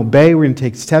 We're going to obey. We're going to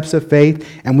take steps of faith.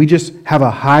 And we just have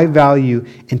a high value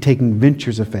in taking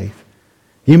ventures of faith.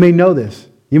 You may know this.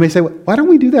 You may say, why don't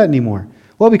we do that anymore?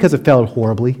 Well, because it failed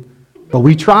horribly. But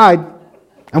we tried.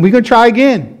 And we're going to try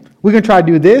again. We're going to try to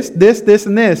do this,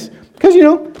 and this. Because,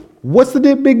 what's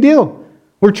the big deal?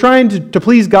 We're trying to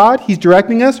please God. He's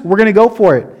directing us. We're going to go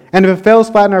for it. And if it fails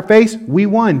flat in our face, we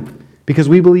won. Because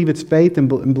we believe it's faith and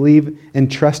believe in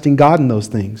trusting God in those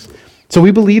things. So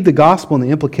we believe the gospel and the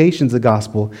implications of the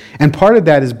gospel. And part of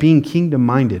that is being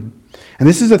kingdom-minded. And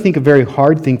this is, I think, a very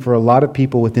hard thing for a lot of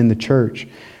people within the church,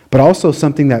 but also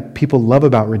something that people love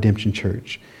about Redemption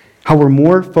Church. How we're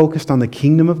more focused on the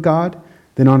kingdom of God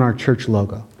than on our church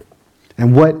logo.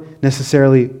 And what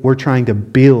necessarily we're trying to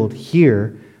build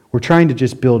here, we're trying to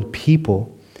just build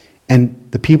people. And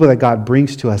the people that God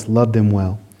brings to us, love them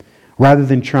well. Rather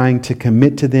than trying to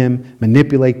commit to them,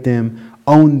 manipulate them,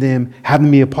 own them, have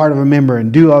them be a part of a member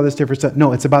and do all this different stuff.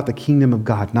 No, it's about the kingdom of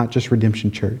God, not just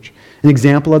Redemption Church. An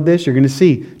example of this, you're going to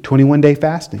see 21-day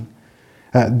fasting.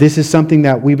 This is something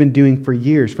that we've been doing for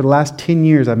years. For the last 10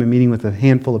 years, I've been meeting with a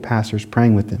handful of pastors,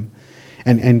 praying with them,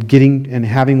 and getting and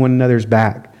having one another's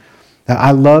back.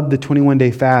 I love the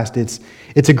 21-day fast. It's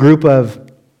a group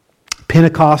of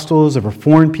Pentecostals, of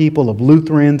Reformed people, of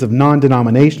Lutherans, of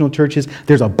non-denominational churches.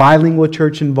 There's a bilingual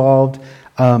church involved,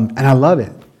 and I love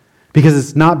it. Because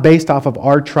it's not based off of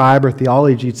our tribe or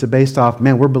theology. It's based off,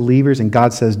 man, we're believers and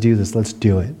God says do this. Let's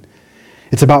do it.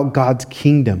 It's about God's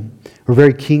kingdom. We're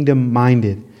very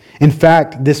kingdom-minded. In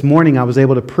fact, this morning I was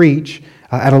able to preach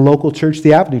at a local church,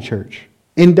 the Avenue Church,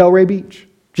 in Delray Beach,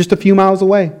 just a few miles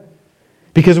away.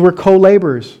 Because we're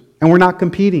co-laborers and we're not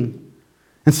competing.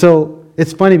 And so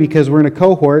it's funny because we're in a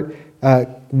cohort.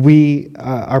 We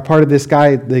are part of this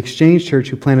guy, the Exchange Church,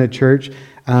 who planted a church.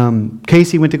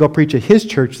 Casey went to go preach at his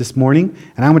church this morning,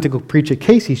 and I went to go preach at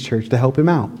Casey's church to help him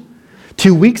out.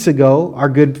 2 weeks ago, our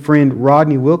good friend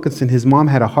Rodney Wilkinson, his mom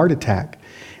had a heart attack.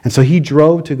 And so he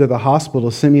drove to go to the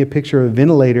hospital, sent me a picture of a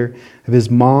ventilator of his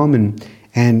mom,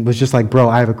 and was just like, bro,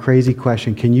 I have a crazy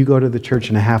question. Can you go to the church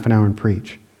in a half an hour and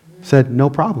preach? I said, no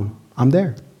problem. I'm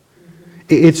there.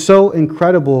 It's so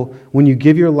incredible when you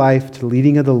give your life to the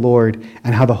leading of the Lord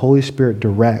and how the Holy Spirit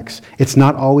directs. It's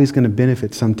not always going to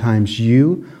benefit sometimes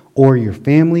you or your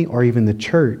family or even the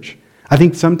church. I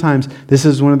think sometimes this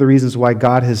is one of the reasons why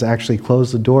God has actually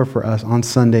closed the door for us on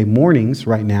Sunday mornings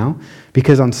right now,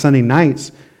 because on Sunday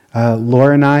nights,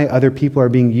 Laura and I, other people are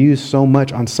being used so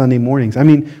much on Sunday mornings. I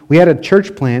mean, we had a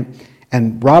church plant,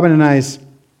 and Robin and I's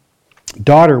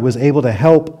daughter was able to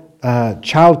help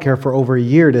childcare for over a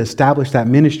year to establish that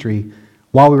ministry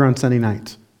while we were on Sunday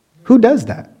nights. Who does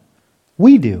that?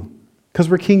 We do, because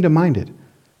we're kingdom-minded.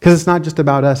 Because it's not just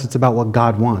about us, it's about what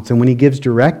God wants. And when He gives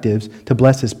directives to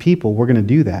bless His people, we're going to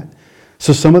do that.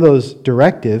 So some of those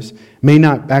directives may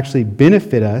not actually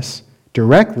benefit us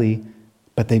directly,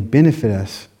 but they benefit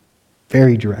us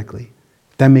very directly.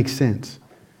 That makes sense.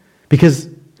 Because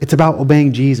it's about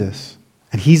obeying Jesus.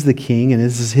 And He's the King, and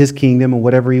this is His kingdom, and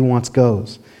whatever He wants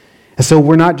goes. And so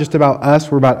we're not just about us,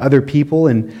 we're about other people.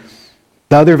 And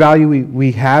the other value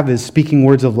we have is speaking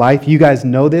words of life. You guys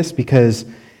know this because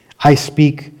I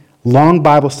speak long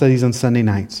Bible studies on Sunday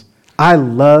nights. I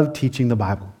love teaching the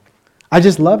Bible. I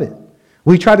just love it.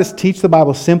 We try to teach the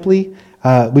Bible simply.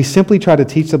 We simply try to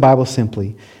teach the Bible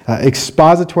simply.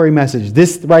 Expository message.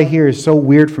 This right here is so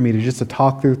weird for me to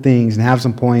talk through things and have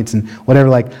some points and whatever.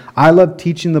 Like, I love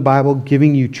teaching the Bible,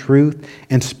 giving you truth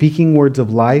and speaking words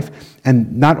of life.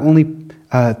 And not only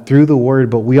through the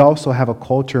word, but we also have a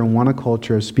culture and want a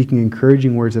culture of speaking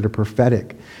encouraging words that are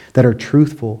prophetic, that are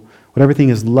truthful. When everything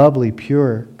is lovely,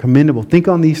 pure, commendable. Think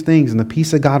on these things and the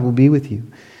peace of God will be with you.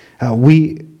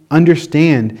 We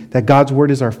understand that God's word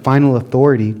is our final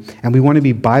authority, and we want to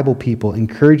be Bible people,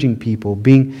 encouraging people,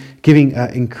 giving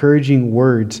encouraging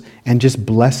words and just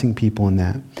blessing people in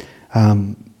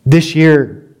that. This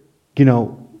year,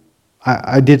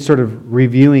 I did sort of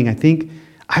reviewing.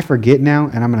 I forget now,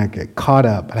 and I'm going to get caught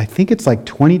up, but I think it's like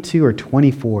 22 or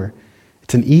 24.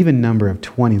 It's an even number of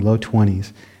 20, low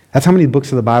 20s. That's how many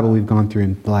books of the Bible we've gone through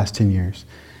in the last 10 years.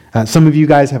 Some of you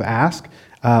guys have asked.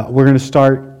 We're going to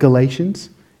start Galatians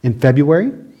in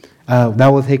February. That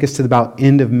will take us to about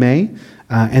end of May.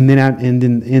 And then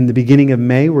in the beginning of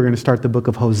May, we're going to start the book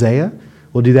of Hosea.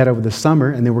 We'll do that over the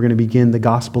summer, and then we're going to begin the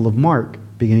Gospel of Mark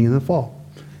beginning in the fall.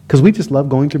 Because we just love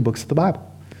going through books of the Bible.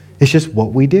 It's just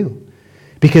what we do.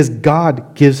 Because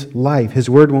God gives life. His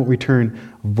word won't return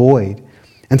void.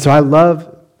 And so I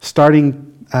love starting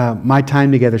my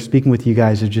time together speaking with you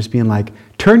guys of just being like,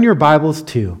 turn your Bibles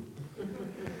to.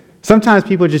 Sometimes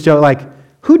people just joke like,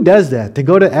 who does that? To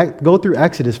go through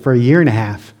Exodus for a year and a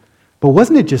half. But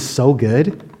wasn't it just so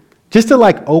good? Just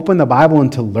to open the Bible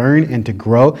and to learn and to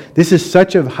grow. This is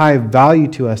such of high value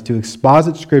to us to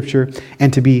exposit Scripture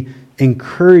and to be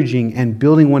encouraging and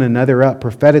building one another up,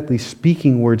 prophetically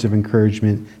speaking words of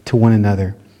encouragement to one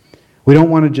another. We don't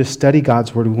want to just study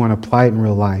God's Word. We want to apply it in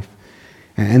real life.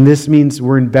 And this means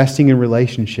we're investing in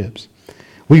relationships.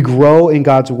 We grow in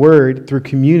God's Word through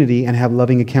community and have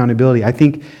loving accountability. I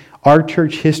think our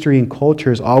church history and culture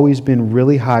has always been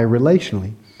really high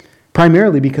relationally.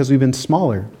 primarily because we've been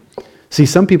smaller. See,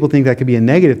 some people think that could be a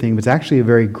negative thing, but it's actually a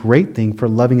very great thing for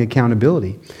loving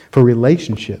accountability, for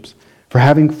relationships, for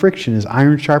having friction as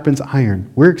iron sharpens iron.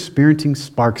 We're experiencing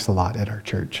sparks a lot at our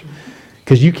church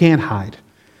because you can't hide.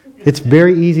 It's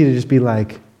very easy to just be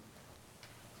like,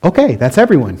 okay, that's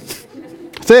everyone.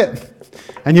 That's it.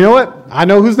 And you know what? I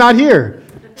know who's not here.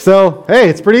 So, hey,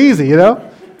 it's pretty easy, you know?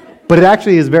 But it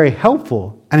actually is very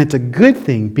helpful, and it's a good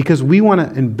thing because we want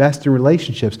to invest in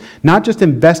relationships. Not just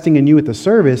investing in you at the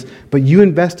service, but you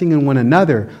investing in one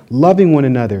another, loving one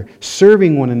another,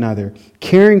 serving one another,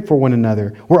 caring for one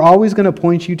another. We're always going to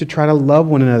point you to try to love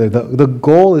one another. The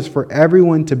goal is for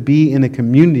everyone to be in a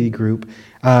community group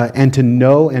and to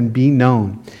know and be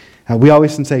known. We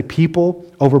always say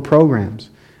people over programs.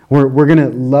 We're going to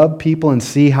love people and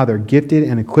see how they're gifted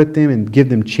and equip them and give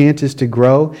them chances to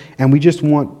grow. And we just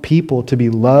want people to be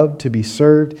loved, to be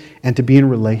served, and to be in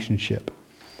relationship.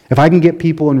 If I can get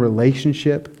people in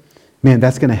relationship, man,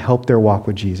 that's going to help their walk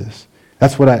with Jesus.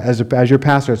 That's what as your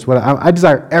pastor, that's what I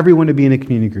desire everyone to be in a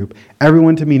community group,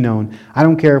 everyone to be known. I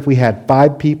don't care if we had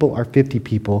 5 people or 50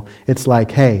 people. It's like,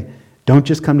 hey, don't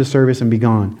just come to service and be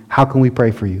gone. How can we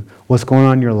pray for you? What's going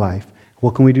on in your life?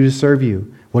 What can we do to serve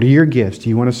you? What are your gifts? Do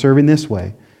you want to serve in this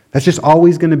way? That's just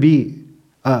always going to be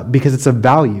because it's of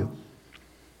value.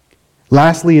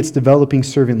 Lastly, it's developing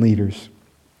servant leaders.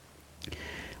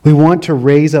 We want to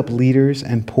raise up leaders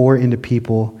and pour into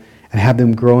people and have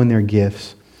them grow in their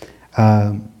gifts.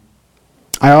 I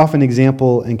often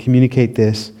example and communicate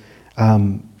this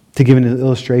to give an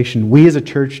illustration. We as a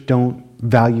church don't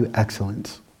value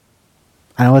excellence.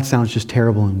 I know that sounds just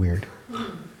terrible and weird.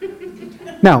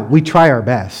 Now, we try our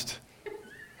best.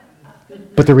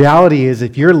 But the reality is,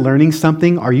 if you're learning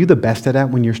something, are you the best at it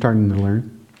when you're starting to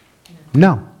learn?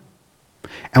 No.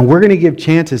 And we're going to give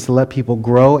chances to let people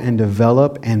grow and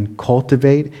develop and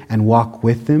cultivate and walk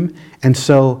with them. And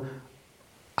so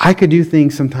I could do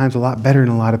things sometimes a lot better than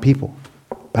a lot of people,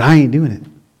 but I ain't doing it.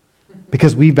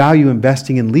 Because we value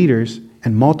investing in leaders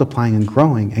and multiplying and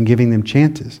growing and giving them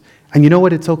chances. And you know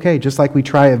what? It's okay. Just like we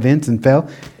try events and fail.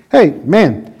 Hey,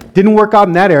 man, didn't work out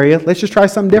in that area. Let's just try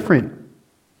something different.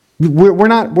 We're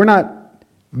not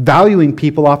valuing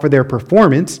people off of their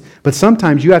performance, but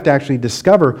sometimes you have to actually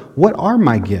discover, what are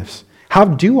my gifts? How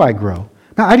do I grow?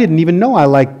 Now, I didn't even know I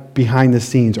liked behind the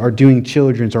scenes or doing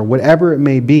children's or whatever it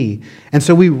may be. And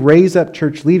so we raise up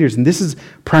church leaders, and this has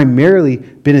primarily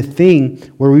been a thing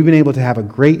where we've been able to have a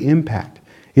great impact.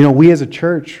 You know, we as a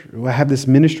church have this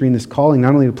ministry and this calling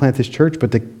not only to plant this church,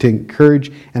 but to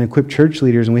encourage and equip church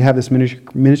leaders, and we have this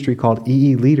ministry called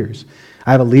EE Leaders.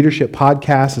 I have a leadership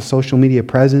podcast, a social media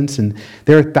presence, and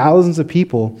there are thousands of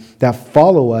people that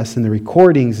follow us in the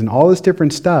recordings and all this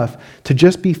different stuff to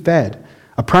just be fed.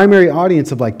 A primary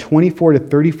audience of like 24 to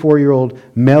 34-year-old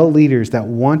male leaders that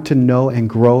want to know and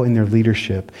grow in their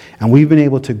leadership. And we've been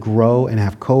able to grow and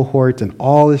have cohorts and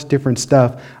all this different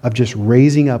stuff of just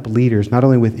raising up leaders, not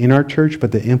only within our church,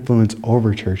 but the influence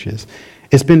over churches.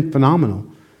 It's been phenomenal.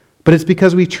 But it's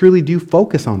because we truly do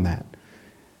focus on that.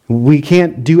 We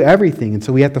can't do everything, and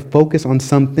so we have to focus on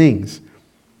some things.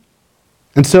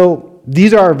 And so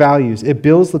these are our values. It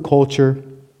builds the culture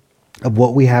of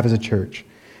what we have as a church.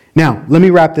 Now, let me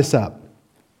wrap this up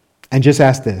and just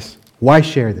ask this. Why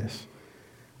share this?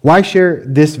 Why share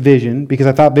this vision? Because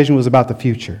I thought vision was about the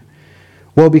future.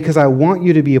 Well, because I want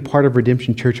you to be a part of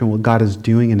Redemption Church and what God is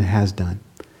doing and has done.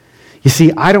 You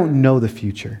see, I don't know the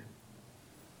future.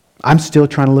 I'm still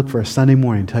trying to look for a Sunday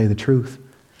morning, to tell you the truth.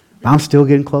 I'm still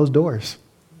getting closed doors.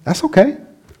 That's okay.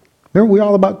 Remember, we're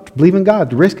all about believing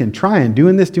God, risking, trying,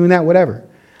 doing this, doing that, whatever.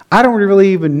 I don't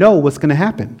really even know what's going to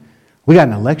happen. We got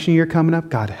an election year coming up.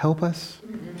 God help us.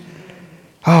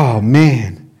 Oh,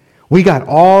 man. We got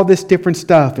all this different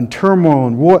stuff and turmoil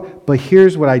and war. But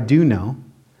here's what I do know.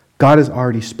 God has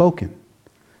already spoken.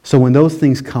 So when those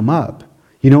things come up,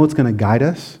 you know what's going to guide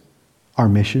us? Our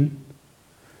mission.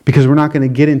 Because we're not going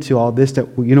to get into all this that,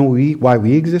 you know, why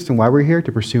we exist and why we're here,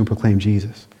 to pursue and proclaim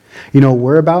Jesus. You know,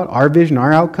 we're about our vision,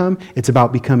 our outcome. It's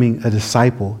about becoming a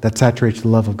disciple that saturates the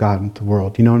love of God in the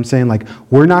world. You know what I'm saying? Like,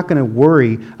 we're not going to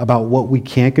worry about what we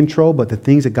can't control, but the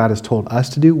things that God has told us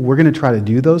to do, we're going to try to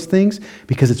do those things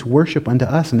because it's worship unto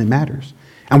us and it matters.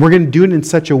 And we're going to do it in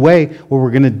such a way where we're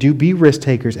going to be risk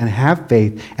takers and have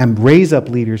faith and raise up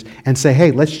leaders and say,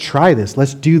 hey, let's try this.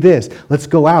 Let's do this. Let's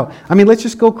go out. I mean, let's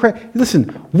just go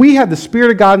Listen, we have the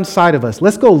Spirit of God inside of us.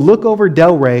 Let's go look over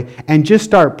Delray and just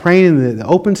start praying in the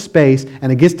open space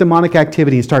and against demonic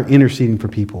activity and start interceding for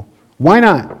people. Why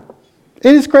not?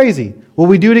 It is crazy. Will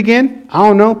we do it again? I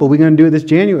don't know, but we're going to do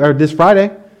it this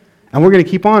Friday. And we're going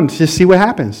to keep on to just see what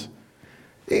happens.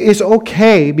 It's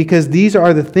okay, because these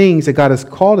are the things that God has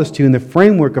called us to in the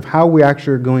framework of how we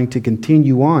actually are going to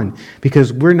continue on,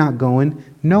 because we're not going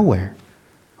nowhere.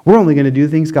 We're only going to do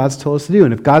things God's told us to do.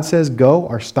 And if God says go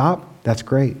or stop, that's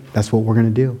great. That's what we're going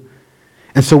to do.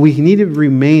 And so we need to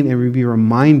remain and be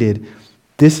reminded,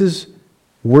 this is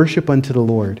worship unto the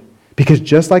Lord. Because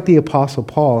just like the Apostle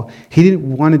Paul, he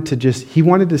wanted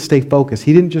to stay focused.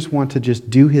 He didn't just want to just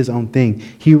do his own thing.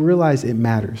 He realized it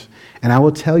matters. And I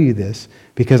will tell you this,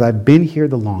 because I've been here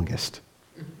the longest.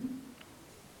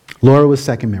 Laura was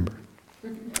second member.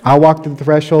 I walked through the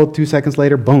threshold, 2 seconds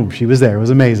later, boom, she was there. It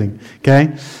was amazing.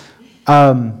 Okay?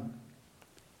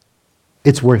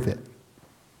 It's worth it.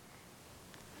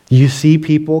 You see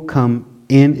people come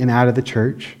in and out of the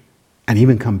church and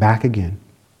even come back again.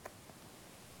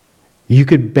 You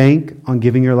could bank on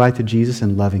giving your life to Jesus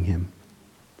and loving Him.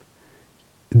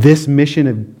 This mission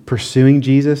of pursuing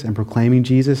Jesus and proclaiming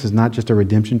Jesus is not just a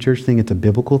Redemption Church thing, it's a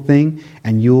biblical thing,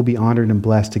 and you will be honored and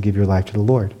blessed to give your life to the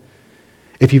Lord.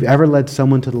 If you've ever led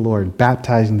someone to the Lord,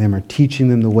 baptizing them or teaching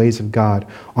them the ways of God,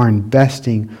 or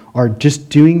investing, or just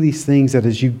doing these things that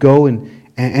as you go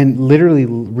and literally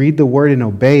read the Word and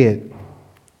obey it,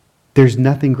 there's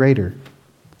nothing greater.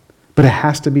 But it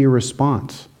has to be a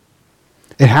response.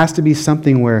 It has to be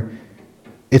something where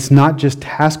it's not just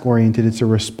task-oriented, it's a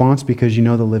response because you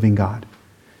know the living God.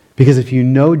 Because if you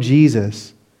know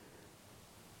Jesus,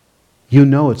 you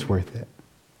know it's worth it.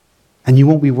 And you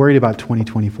won't be worried about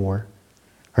 2024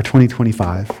 or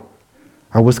 2025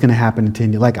 or what's going to happen in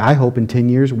 10 years. Like, I hope in 10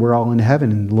 years we're all in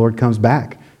heaven and the Lord comes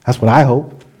back. That's what I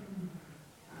hope.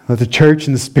 Let the church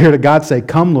and the Spirit of God say,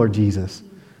 come, Lord Jesus.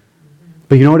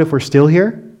 But you know what? If we're still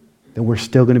here, then we're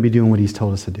still going to be doing what He's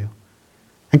told us to do.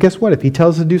 And guess what? If He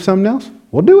tells us to do something else,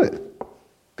 we'll do it.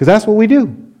 Because that's what we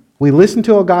do. We listen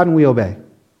to our God and we obey.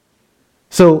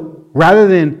 So rather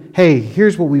than, hey,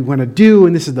 here's what we want to do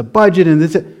and this is the budget and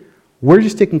this, we're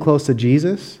just sticking close to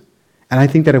Jesus. And I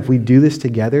think that if we do this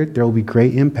together, there will be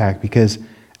great impact, because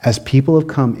as people have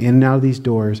come in and out of these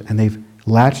doors and they've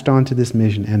latched onto this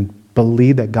mission and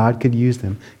believe that God could use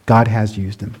them, God has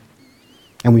used them.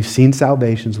 And we've seen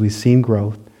salvations, we've seen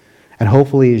growth. And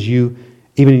hopefully as you,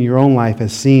 even in your own life,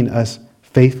 has seen us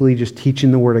faithfully just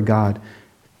teaching the Word of God,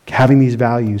 having these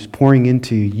values, pouring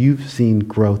into you, you've seen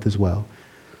growth as well.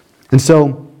 And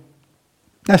so,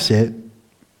 that's it.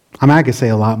 I could say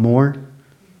a lot more.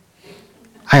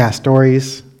 I got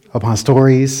stories upon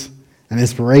stories and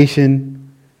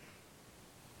inspiration.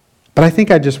 But I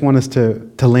think I just want us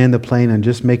to land the plane on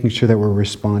just making sure that we're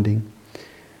responding.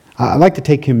 I'd like to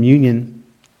take communion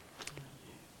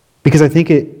because I think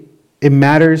it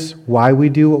matters why we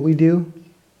do what we do.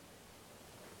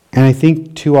 And I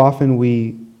think too often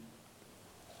we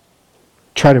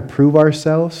try to prove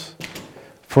ourselves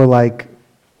for like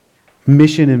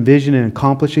mission and vision and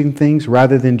accomplishing things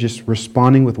rather than just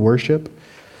responding with worship.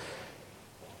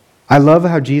 I love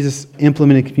how Jesus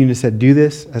implemented communion and said, do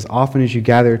this as often as you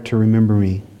gather to remember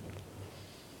me.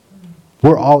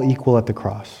 We're all equal at the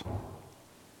cross.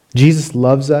 Jesus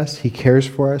loves us. He cares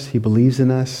for us. He believes in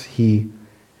us. He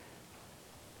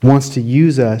wants to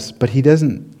use us, but He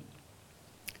doesn't.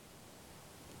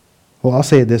 Well, I'll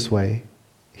say it this way.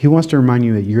 He wants to remind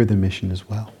you that you're the mission as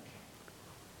well.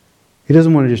 He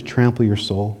doesn't want to just trample your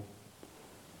soul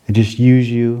and just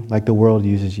use you like the world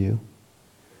uses you.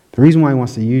 The reason why He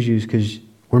wants to use you is because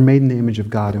we're made in the image of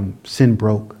God and sin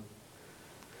broke.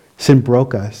 Sin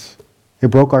broke us. It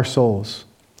broke our souls.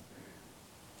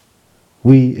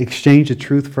 We exchanged the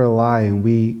truth for a lie and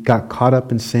we got caught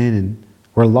up in sin and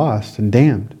we're lost and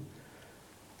damned.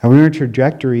 And we're in a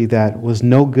trajectory that was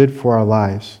no good for our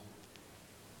lives.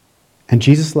 And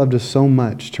Jesus loved us so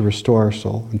much to restore our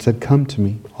soul and said, come to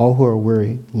me, all who are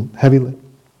weary, heavy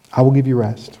laden, I will give you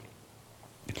rest.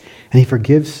 And He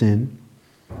forgives sin.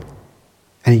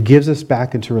 And He gives us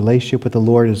back into relationship with the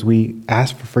Lord as we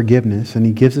ask for forgiveness. And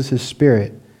He gives us His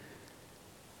Spirit.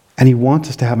 And He wants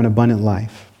us to have an abundant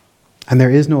life. And there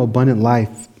is no abundant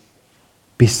life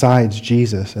besides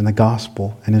Jesus and the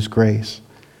gospel and His grace.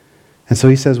 And so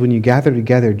He says, when you gather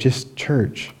together, just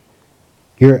church,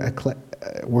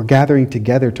 we're gathering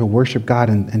together to worship God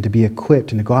and to be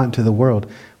equipped and to go out into the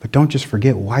world. But don't just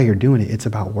forget why you're doing it. It's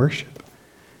about worship.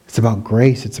 It's about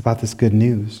grace. It's about this good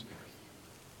news.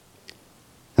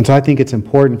 And so I think it's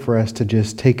important for us to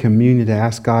just take communion, to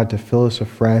ask God to fill us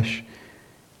afresh,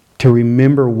 to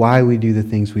remember why we do the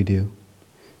things we do.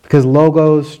 Because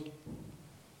logos,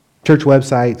 church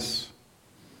websites,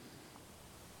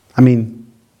 they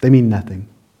mean nothing.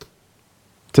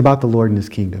 It's about the Lord and His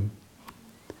kingdom.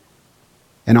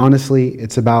 And honestly,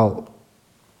 it's about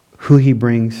who He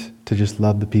brings to just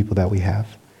love the people that we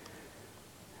have.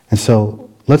 And so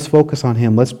let's focus on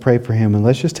him. Let's pray for him. And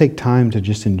let's just take time to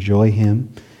just enjoy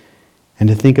him and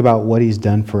to think about what he's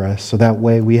done for us. So that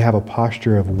way we have a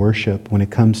posture of worship when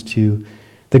it comes to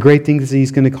the great things that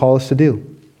he's going to call us to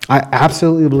do. I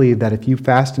absolutely believe that if you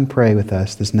fast and pray with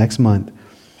us this next month,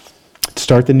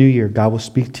 start the new year, God will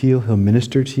speak to you. He'll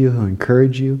minister to you. He'll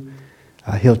encourage you.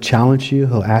 He'll challenge you.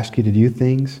 He'll ask you to do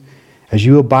things. As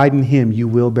you abide in him, you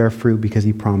will bear fruit because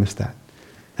he promised that.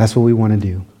 That's what we want to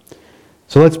do.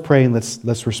 So let's pray and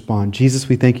let's respond. Jesus,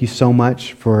 we thank you so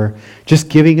much for just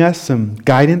giving us some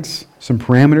guidance, some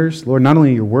parameters. Lord, not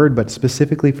only your word, but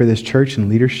specifically for this church and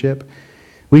leadership.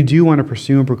 We do want to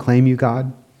pursue and proclaim you,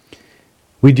 God.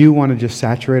 We do want to just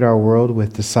saturate our world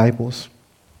with disciples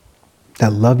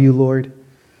that love you, Lord.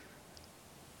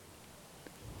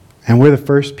 And we're the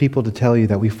first people to tell you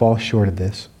that we fall short of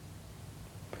this.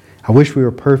 I wish we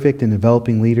were perfect in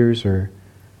developing leaders or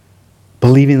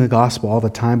believing the gospel all the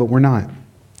time, but we're not.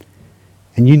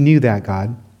 And you knew that,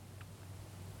 God.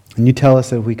 And you tell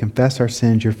us that if we confess our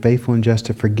sins, you're faithful and just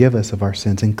to forgive us of our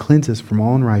sins and cleanse us from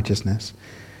all unrighteousness.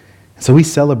 And so we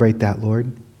celebrate that,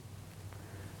 Lord.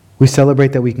 We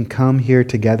celebrate that we can come here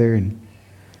together and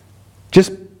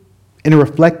just in a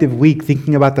reflective week,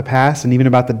 thinking about the past and even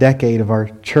about the decade of our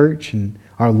church and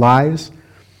our lives.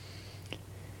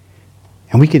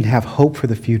 And we can have hope for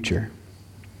the future.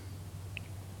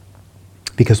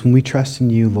 Because when we trust in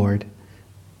you, Lord,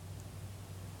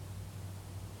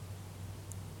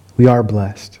 we are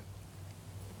blessed.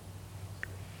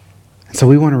 And so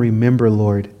we want to remember,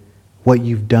 Lord, what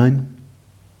you've done,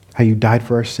 how you died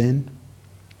for our sin.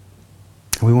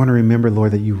 And we want to remember,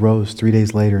 Lord, that you rose 3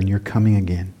 days later and you're coming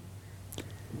again.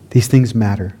 These things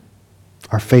matter.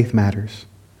 Our faith matters.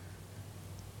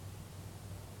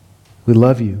 We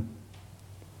love you.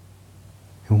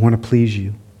 And we want to please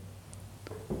you.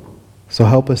 So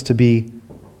help us to be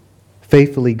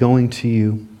faithfully going to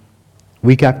you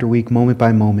week after week, moment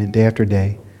by moment, day after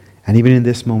day. And even in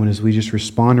this moment as we just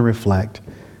respond and reflect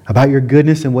about your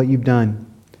goodness and what you've done.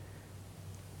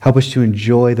 Help us to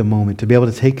enjoy the moment, to be able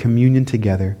to take communion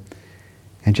together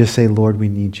and just say, Lord, we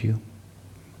need you.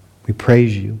 We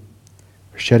praise you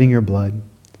for shedding your blood,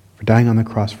 for dying on the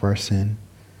cross for our sin,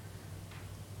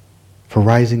 for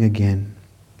rising again,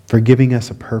 for giving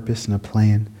us a purpose and a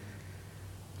plan,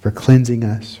 for cleansing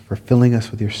us, for filling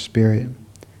us with your Spirit,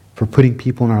 for putting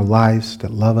people in our lives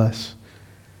that love us.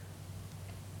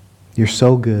 You're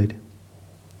so good.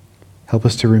 Help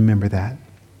us to remember that.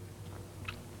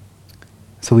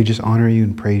 So we just honor you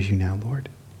and praise you now, Lord.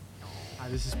 Hi,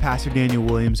 this is Pastor Daniel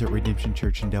Williams at Redemption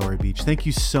Church in Delray Beach. Thank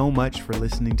you so much for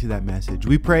listening to that message.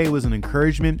 We pray it was an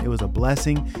encouragement, it was a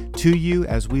blessing to you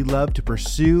as we love to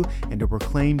pursue and to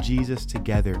proclaim Jesus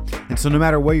together. And so no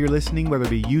matter where you're listening, whether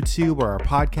it be YouTube or our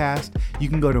podcast, you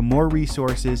can go to more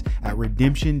resources at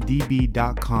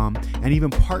redemptiondb.com and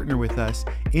even partner with us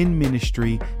in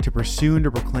ministry to pursue and to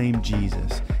proclaim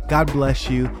Jesus. God bless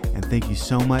you, and thank you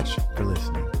so much for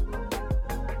listening.